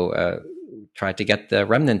 Orono tried to get the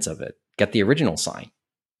remnants of it, get the original sign.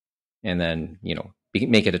 And then,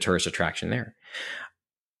 make it a tourist attraction there.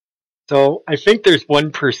 So I think there's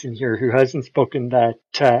one person here who hasn't spoken that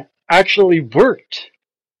actually worked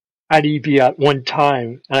at EB at one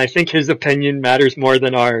time. And I think his opinion matters more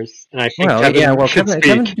than ours. And I think Kevin should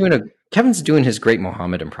speak. Kevin's doing his great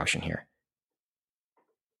Mohammed impression here.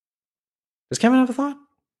 Does Kevin have a thought?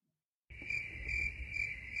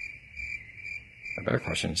 A better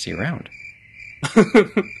question, is he around?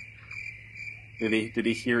 Did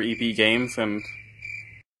he hear EB Games and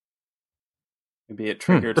maybe it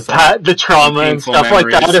triggered the trauma and stuff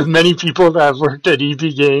memories. Like that of many people that have worked at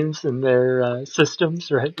EB Games and their systems,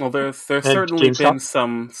 right? Well, there's certainly been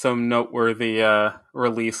some noteworthy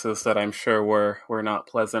releases that I'm sure were not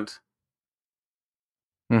pleasant.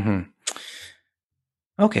 Mm-hmm.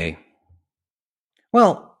 Okay.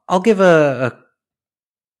 Well, I'll give a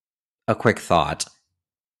quick thought.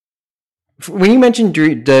 When you mentioned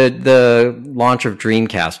the launch of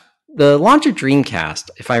Dreamcast,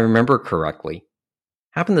 if I remember correctly,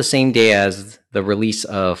 happened the same day as the release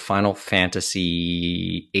of Final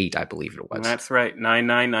Fantasy VIII, I believe it was. That's right,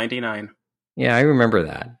 99.99. Yeah, I remember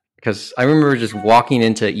that because I remember just walking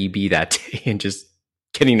into EB that day and just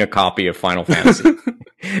getting a copy of Final Fantasy.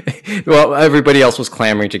 Well, everybody else was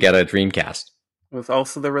clamoring to get a Dreamcast. It was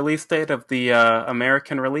also the release date of the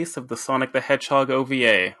American release of the Sonic the Hedgehog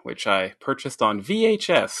OVA, which I purchased on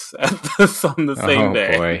VHS on the same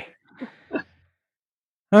day. Oh, boy.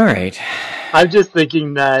 All right. I'm just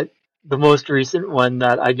thinking that the most recent one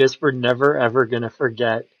that I guess we're never, ever going to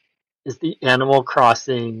forget is the Animal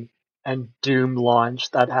Crossing and Doom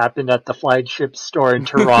launch that happened at the flagship store in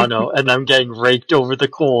Toronto, and I'm getting raked over the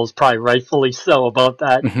coals, probably rightfully so, about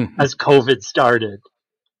that as COVID started.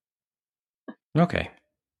 Okay.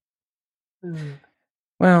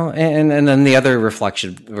 Well, and then the other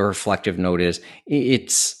reflective note is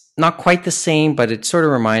it's not quite the same, but it sort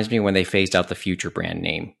of reminds me when they phased out the Future brand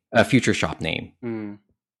name, Future Shop name.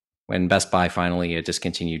 When Best Buy finally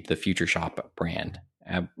discontinued the Future Shop brand.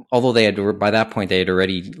 Although they had, by that point, they had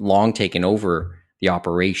already long taken over the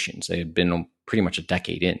operations. They had been pretty much a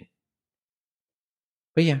decade in.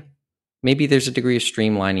 But yeah, maybe there's a degree of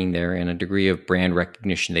streamlining there and a degree of brand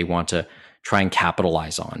recognition they want to try and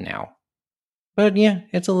capitalize on now. But yeah,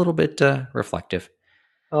 it's a little bit reflective.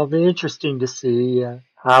 It'll be interesting to see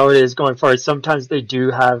how it is going forward. Sometimes they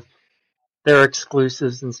do have their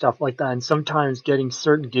exclusives and stuff like that, and sometimes getting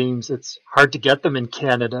certain games, it's hard to get them in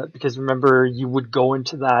Canada, because remember, you would go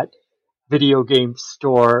into that video game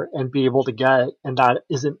store and be able to get it, and that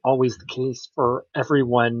isn't always the case for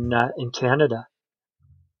everyone in Canada.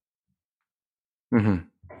 Mm-hmm.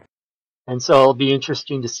 And so it'll be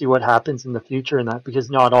interesting to see what happens in the future in that, because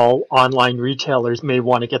not all online retailers may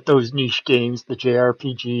want to get those niche games, the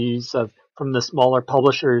JRPGs from the smaller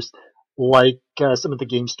publishers, like some of the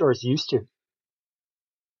game stores used to.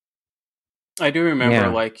 I do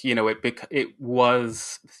remember, it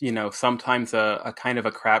was, sometimes a kind of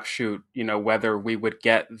a crapshoot, whether we would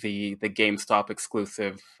get the GameStop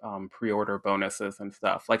exclusive pre-order bonuses and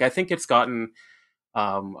stuff. Like, I think it's gotten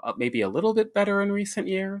maybe a little bit better in recent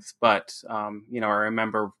years, but I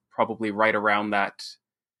remember probably right around that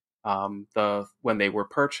when they were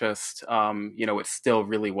purchased, it still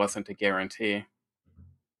really wasn't a guarantee.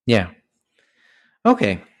 Yeah.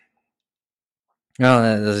 Okay. Well,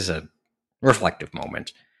 as I said, reflective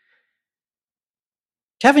moment.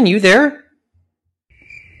 Kevin, you there?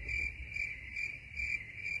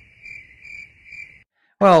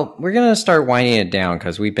 Well, we're going to start winding it down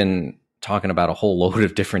because we've been talking about a whole load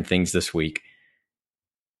of different things this week.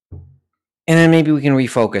 And then maybe we can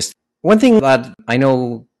refocus. One thing that I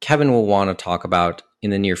know Kevin will want to talk about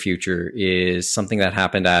in the near future is something that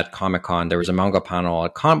happened at Comic-Con. There was a manga panel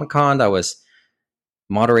at Comic-Con that was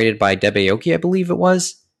moderated by Debe Aoki, I believe it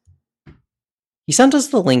was. He sent us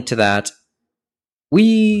the link to that.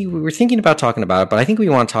 We were thinking about talking about it, but I think we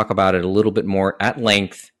want to talk about it a little bit more at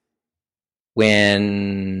length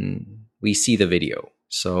when we see the video.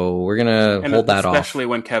 So we're going to hold that off. Especially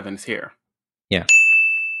when Kevin's here. Yeah.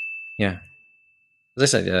 Yeah. As I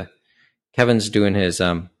said, Kevin's doing his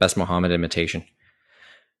best Muhammad imitation.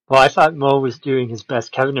 Well, I thought Mo was doing his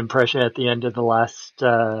best Kevin impression at the end of the last...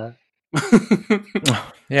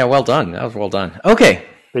 Yeah, well done. That was well done. Okay.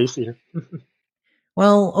 Face here.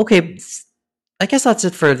 Well, okay. I guess that's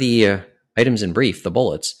it for the items in brief, the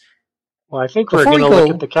bullets. Well, I think we're going to look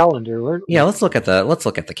at the calendar. Yeah, let's look at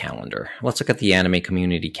the calendar. Let's look at the anime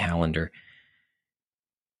community calendar.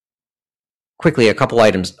 Quickly, a couple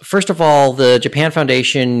items. First of all, the Japan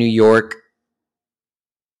Foundation New York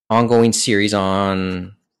ongoing series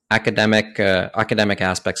on academic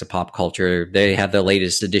aspects of pop culture. They had the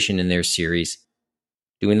latest edition in their series,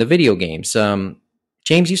 doing the video games.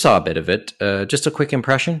 James, you saw a bit of it. Just a quick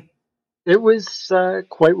impression. It was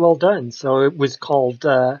quite well done. So it was called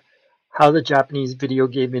How the Japanese Video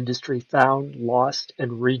Game Industry Found, Lost,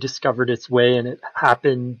 and Rediscovered Its Way, and it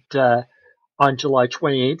happened on July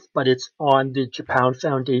 28th, but it's on the Japan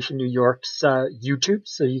Foundation New York's YouTube,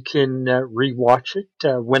 so you can rewatch it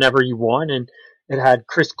whenever you want. And it had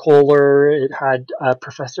Chris Kohler, it had a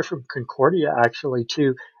professor from Concordia, actually,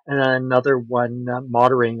 too, and another one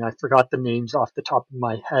moderating. I forgot the names off the top of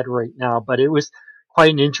my head right now, but it was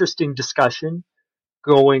quite an interesting discussion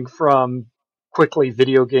going from quickly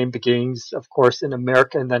video game beginnings, of course, in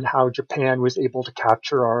America, and then how Japan was able to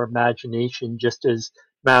capture our imagination, just as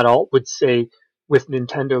Matt Alt would say with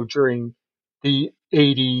Nintendo during the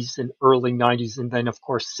 80s and early 90s, and then, of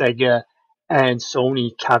course, Sega and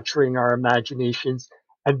Sony capturing our imaginations.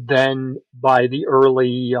 And then by the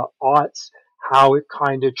early aughts, how it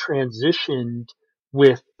kind of transitioned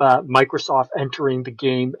with Microsoft entering the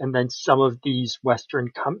game, and then some of these Western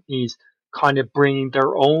companies kind of bringing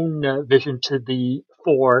their own vision to the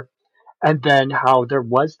fore, and then how there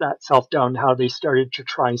was that self-doubt, how they started to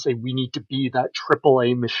try and say, we need to be that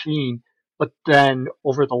AAA machine. But then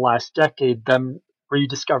over the last decade, them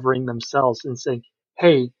rediscovering themselves and saying,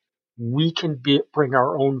 hey, we can bring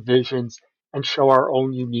our own visions and show our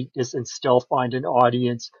own uniqueness and still find an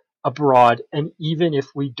audience abroad. And even if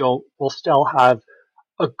we don't, we'll still have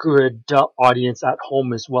a good audience at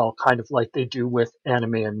home as well, kind of like they do with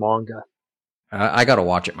anime and manga. I got to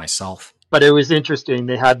watch it myself. But it was interesting.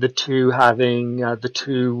 They had the two having the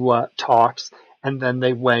two talks, and then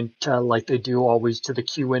they went, like they do always, to the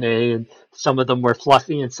Q&A, and some of them were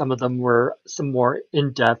fluffy, and some of them were some more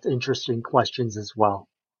in-depth, interesting questions as well.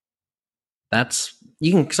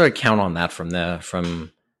 You can sort of count on that from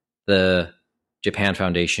the Japan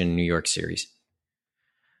Foundation New York series.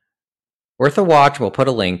 Worth a watch. We'll put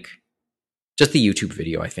a link. Just the YouTube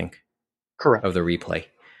video, I think. Correct. Of the replay.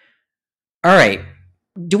 All right.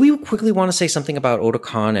 Do we quickly want to say something about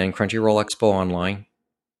Otakon and Crunchyroll Expo Online?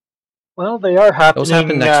 Well, they are happening Those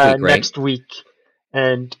happen next week, right? next week,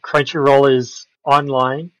 and Crunchyroll is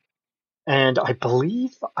online. And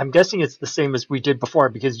I'm guessing it's the same as we did before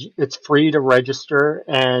because it's free to register,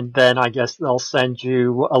 and then I guess they'll send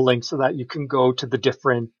you a link so that you can go to the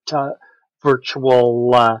different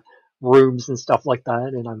virtual rooms and stuff like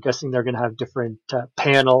that. And I'm guessing they're going to have different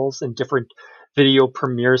panels and different video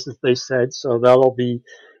premieres, as they said. So that'll be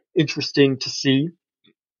interesting to see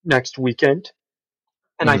next weekend.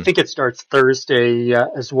 And I think it starts Thursday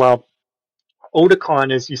as well.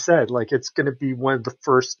 Otakon, as you said, like it's going to be one of the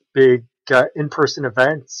first big in-person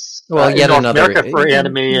events in North America for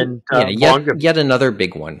anime and manga. Yet another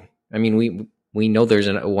big one. I mean, we know there's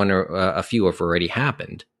one or a few have already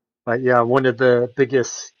happened. But yeah, one of the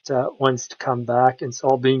biggest ones to come back, and so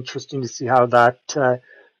it'll be interesting to see how that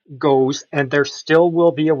goes. And there still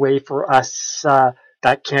will be a way for us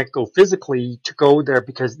that can't go physically to go there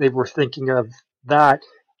because they were thinking of that.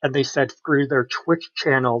 And they said through their Twitch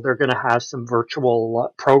channel, they're going to have some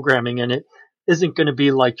virtual programming, and it isn't going to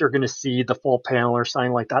be like you're going to see the full panel or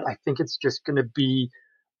something like that. I think it's just going to be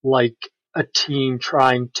like a team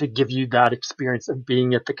trying to give you that experience of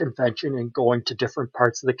being at the convention and going to different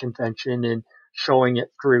parts of the convention and showing it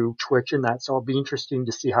through Twitch and that. So it'll be interesting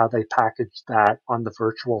to see how they package that on the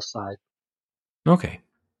virtual side. Okay.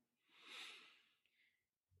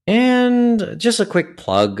 And just a quick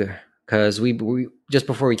plug, because we just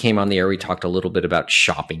before we came on the air, we talked a little bit about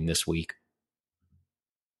shopping this week.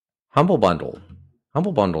 Humble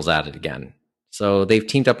Bundle's at it again. So they've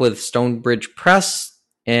teamed up with Stonebridge Press,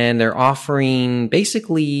 and they're offering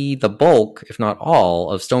basically the bulk, if not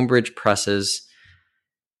all, of Stonebridge Press's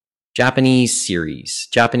Japanese series,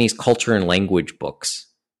 Japanese culture and language books.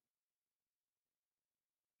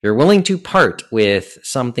 You're willing to part with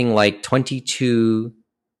something like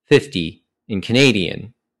 $22.50 in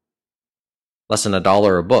Canadian, less than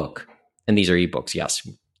 $1 a book. And these are ebooks. Yes,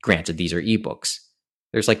 granted, these are ebooks.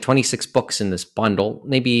 There's like 26 books in this bundle.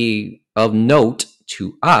 Maybe of note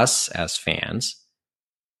to us as fans,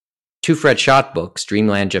 2 Fred Schott books,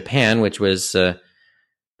 Dreamland Japan, which was the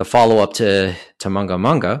follow-up to Manga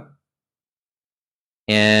Manga,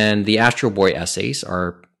 and the Astro Boy essays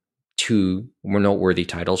are 2 more noteworthy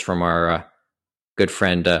titles from our good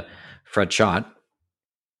friend Fred Schott.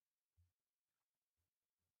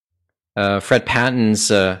 Fred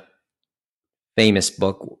Patton's famous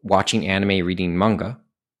book, Watching Anime, Reading Manga,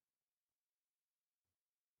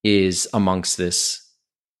 is amongst this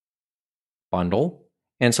bundle.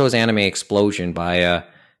 And so is Anime Explosion by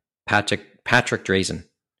Patrick Drazen.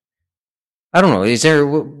 I don't know. Is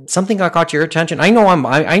there something that caught your attention? I know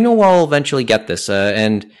I'll eventually get this.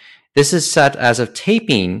 And this is set as of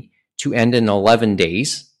taping to end in 11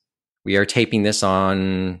 days. We are taping this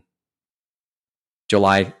on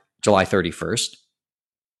July 31st.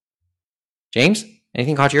 James,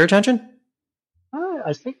 anything caught your attention?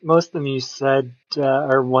 I think most of them you said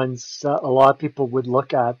are ones a lot of people would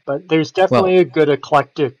look at, but there's definitely a good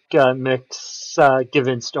eclectic mix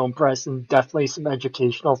given Stone Press, and definitely some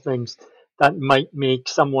educational things that might make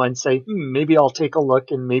someone say, maybe I'll take a look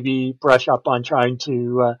and maybe brush up on trying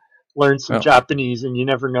to learn some Japanese, and you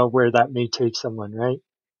never know where that may take someone, right?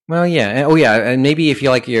 Well, yeah. Oh, yeah. And maybe if you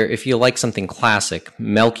like something classic,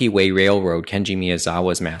 Milky Way Railroad, Kenji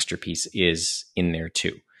Miyazawa's masterpiece, is in there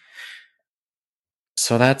too.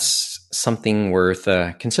 So that's something worth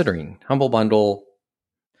considering. Humble Bundles,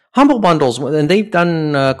 and they've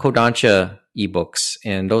done Kodansha ebooks,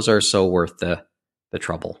 and those are so worth the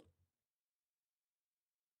trouble.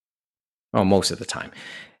 Oh, most of the time.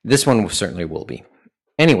 This one certainly will be.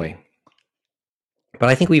 Anyway, but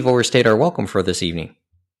I think we've overstayed our welcome for this evening.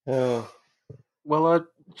 Well,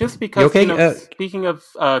 just because, okay? Speaking of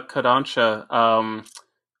Kodansha,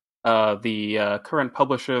 the current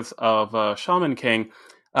publishers of Shaman King,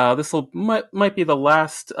 this might be the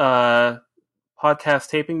last podcast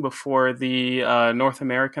taping before the North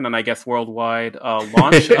American and I guess worldwide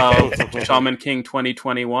launch of Shaman King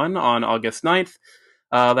 2021 on August 9th.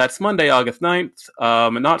 That's Monday, August 9th.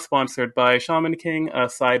 Not sponsored by Shaman King,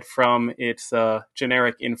 aside from its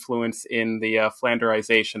generic influence in the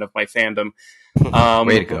Flanderization of my fandom.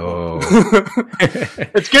 Way to go.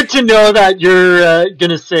 It's good to know that you're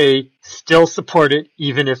going to say still support it,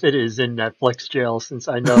 even if it is in Netflix jail, since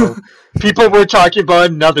I know people were talking about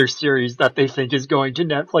another series that they think is going to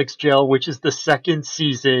Netflix jail, which is the 2nd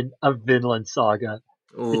season of Vinland Saga.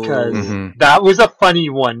 Because that was a funny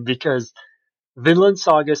one, because Vinland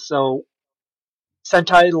Saga, so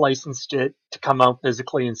Sentai licensed it to come out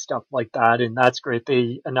physically and stuff like that, and that's great.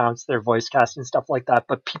 They announced their voice cast and stuff like that,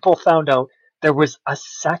 but people found out there was a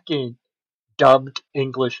second dubbed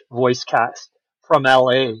English voice cast from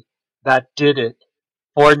LA that did it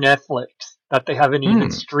for Netflix that they haven't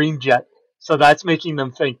even streamed yet. So that's making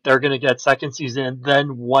them think they're going to get second season.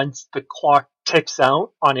 Then once the clock ticks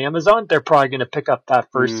out on Amazon, they're probably going to pick up that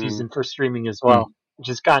first season for streaming as well, which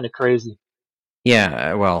is kind of crazy.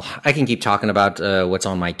 Yeah, well, I can keep talking about what's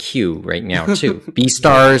on my queue right now, too.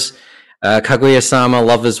 Beastars, Kaguya-sama,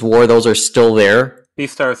 Love is War, those are still there.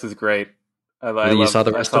 Beastars is great. You saw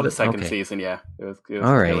the rest of it? The second season, yeah. It was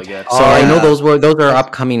all right. really good. So I know those are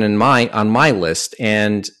upcoming on my list,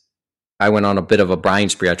 and I went on a bit of a Brian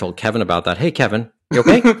spree. I told Kevin about that. Hey, Kevin, you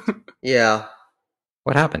okay? Yeah.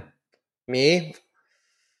 What happened? Me?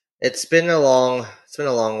 It's been a long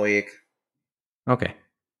week. Okay.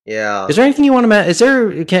 Yeah. Is there anything you want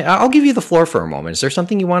to I'll give you the floor for a moment. Is there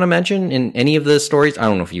something you want to mention in any of the stories? I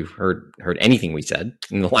don't know if you've heard anything we said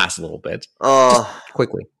in the last little bit. Just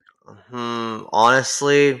quickly.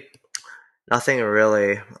 Honestly, nothing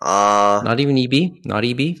really. Not even EB? Not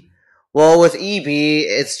EB? Well, with EB,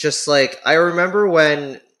 it's just like, I remember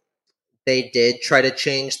when they did try to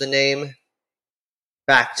change the name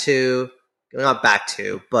but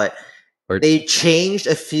they changed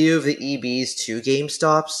a few of the EBs to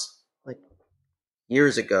GameStops like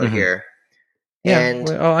years ago here. Yeah, and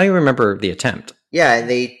I remember the attempt. Yeah, and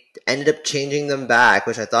they ended up changing them back,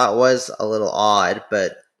 which I thought was a little odd,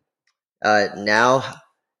 but now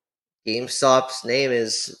GameStop's name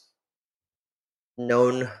is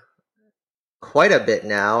known quite a bit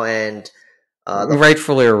now, and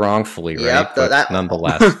rightfully or wrongfully, right? But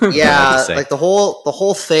nonetheless, yeah, like the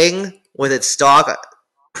whole thing with its stock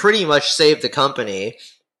pretty much saved the company.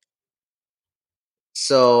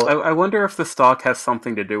 So I wonder if the stock has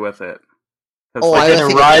something to do with it. I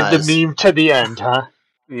think ride the meme to the end, huh?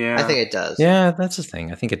 Yeah, I think it does. Yeah, that's the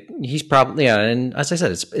thing. I think he's probably and as I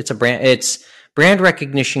said, it's a brand. It's brand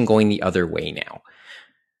recognition going the other way now.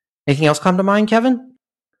 Anything else come to mind, Kevin?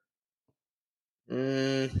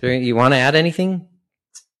 You want to add anything?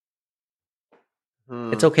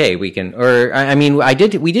 It's okay. We can, or I mean,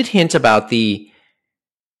 we did hint about the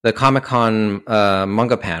Comic-Con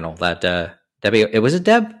manga panel that Debbie. Was it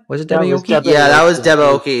Deb? Was it Debbie Oki? Yeah, that was Deb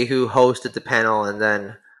Oki who hosted the panel, and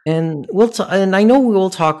then and I know we will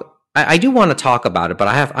talk. I do want to talk about it, but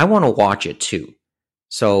I want to watch it too.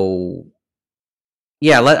 So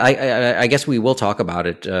yeah, I guess we will talk about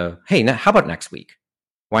it. Hey, how about next week?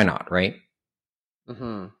 Why not? Right.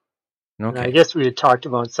 Mm-hmm. Okay. I guess we had talked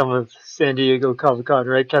about some of San Diego Comic-Con,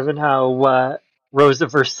 right, Kevin? How Rosa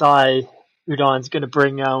Versailles Udon's going to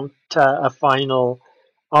bring out a final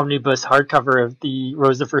omnibus hardcover of the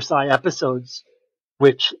Rosa Versailles episodes,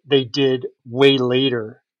 which they did way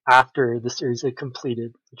later after the series had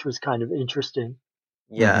completed, which was kind of interesting.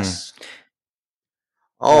 Yes.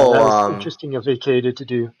 Mm-hmm. That was interesting of Ikeda to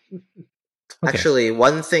do. Actually,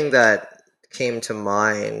 one thing that came to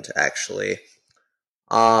mind, actually.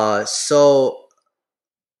 So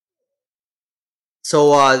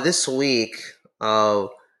this week, there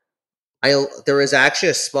was actually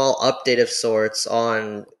a small update of sorts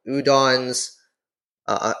on Udon's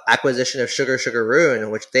acquisition of Sugar Sugar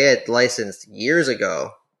Rune, which they had licensed years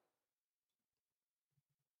ago.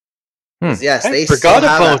 Yes, I forgot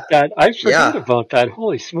about that. I forgot about that.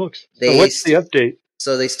 Holy smokes! So what's the update?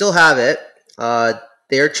 So they still have it.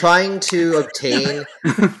 They're trying to obtain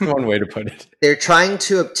one way to put it. They're trying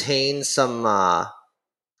to obtain some.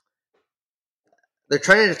 They're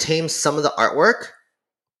trying to obtain some of the artwork.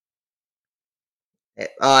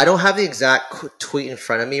 I don't have the exact tweet in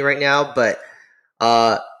front of me right now, but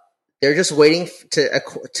they're just waiting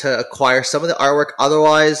to acquire some of the artwork.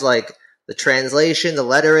 Otherwise, like the translation, the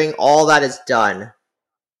lettering, all that is done.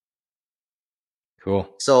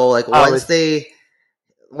 Cool. So, like once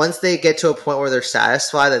they get to a point where they're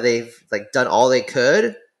satisfied that they've like done all they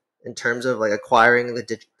could in terms of like acquiring the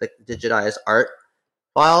digitized art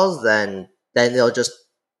files, then they'll just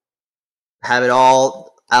have it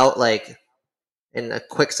all out like in a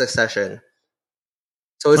quick succession.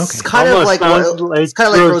 So it's kind of like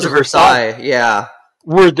Rose of Versailles, yeah.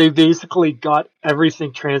 Where they basically got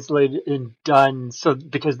everything translated and done, so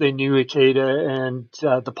because they knew Ikeda and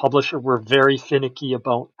the publisher were very finicky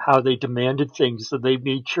about how they demanded things, so they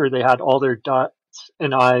made sure they had all their dots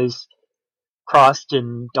and I's crossed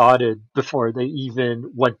and dotted before they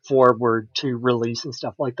even went forward to release and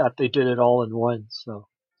stuff like that. They did it all in one, so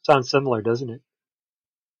sounds similar, doesn't it?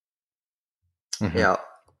 Mm-hmm. Yeah.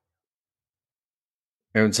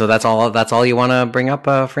 And so that's all you want to bring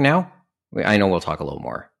up for now? I know we'll talk a little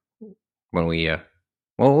more when we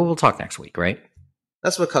Well, we'll talk next week, right?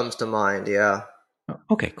 That's what comes to mind, yeah.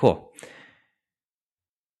 Okay, cool.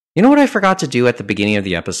 You know what I forgot to do at the beginning of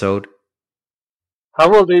the episode?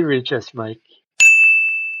 How will they reach us, Mike?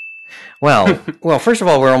 Well, first of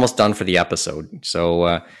all, we're almost done for the episode.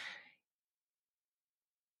 So,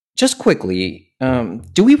 just quickly,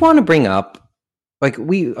 do we want to bring up, like,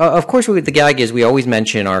 of course, the gag is we always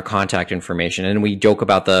mention our contact information, and we joke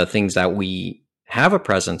about the things that we have a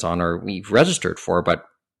presence on or we've registered for, but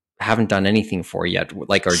haven't done anything for yet,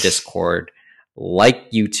 like our Discord,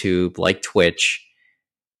 like YouTube, like Twitch.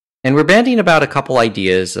 And we're bandying about a couple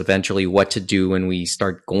ideas eventually what to do when we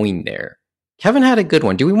start going there. Kevin had a good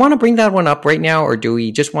one. Do we want to bring that one up right now, or do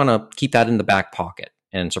we just want to keep that in the back pocket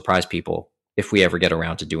and surprise people if we ever get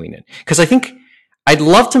around to doing it? Because I think I'd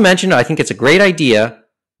love to mention it. I think it's a great idea,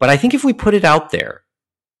 but I think if we put it out there,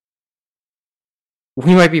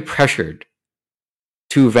 we might be pressured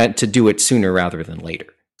to do it sooner rather than later.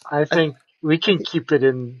 I think we can keep it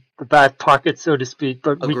in the back pocket, so to speak,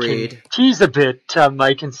 but Agreed. We can tease a bit,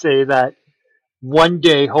 Mike, and say that one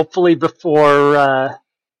day, hopefully before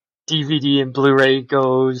DVD and Blu-ray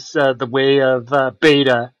goes the way of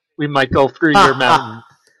beta, we might go through your mountain.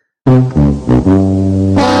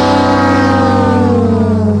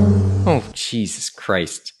 Oh, Jesus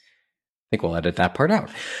Christ. I think we'll edit that part out.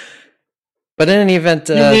 But in any event,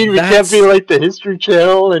 you mean we can't be like the History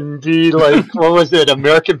Channel and be like, what was it,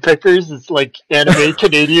 American Pickers? It's like Anime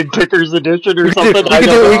Canadian Pickers Edition or something.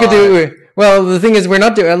 We could do. Well, the thing is, we're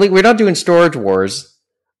not doing Storage Wars.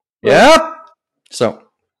 Yep. So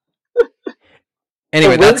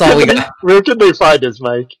anyway, that's all we got. Where can they find us,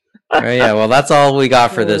 Mike? Yeah, well, that's all we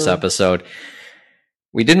got for this episode.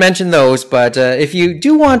 We did mention those, but if you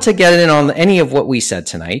do want to get in on any of what we said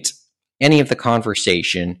tonight, any of the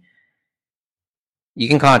conversation, you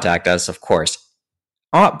can contact us, of course,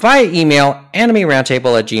 via email,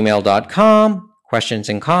 animeroundtable@gmail.com. Questions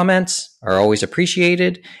and comments are always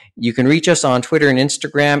appreciated. You can reach us on Twitter and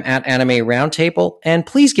Instagram @AnimeRoundtable, and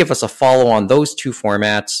please give us a follow on those two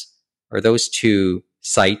formats, or those two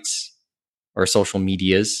sites, or social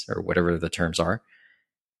medias, or whatever the terms are,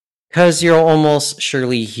 because you'll almost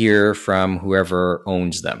surely hear from whoever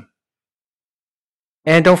owns them.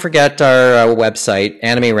 And don't forget our website,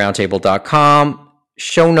 animeroundtable.com.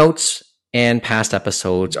 Show notes and past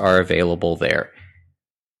episodes are available there.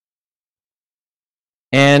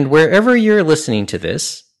 And wherever you're listening to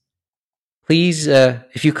this, please,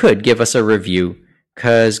 if you could, give us a review,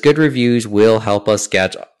 because good reviews will help us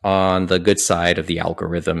get on the good side of the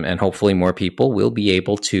algorithm, and hopefully more people will be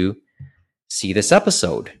able to see this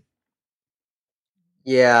episode.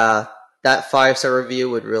 Yeah, that 5-star review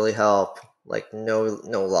would really help. Like, no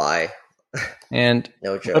lie. And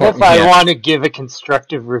no joke. What if I want to give a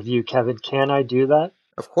constructive review, Kevin? Can I do that?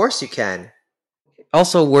 Of course you can.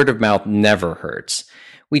 Also, word of mouth never hurts.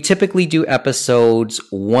 We typically do episodes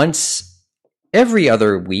once every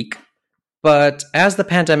other week, but as the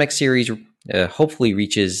pandemic series hopefully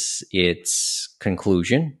reaches its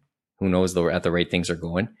conclusion, who knows at the rate things are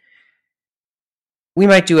going, we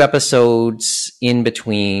might do episodes in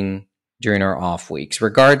between during our off weeks.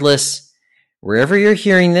 Regardless, wherever you're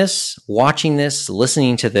hearing this, watching this,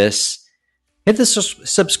 listening to this, hit the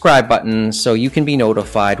subscribe button so you can be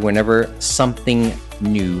notified whenever something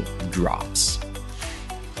new drops.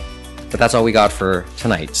 But that's all we got for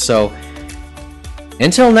tonight. So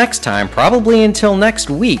until next time, probably until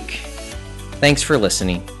next week, thanks for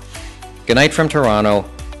listening. Good night from Toronto.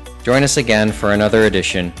 Join us again for another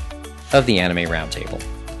edition of the Anime Roundtable.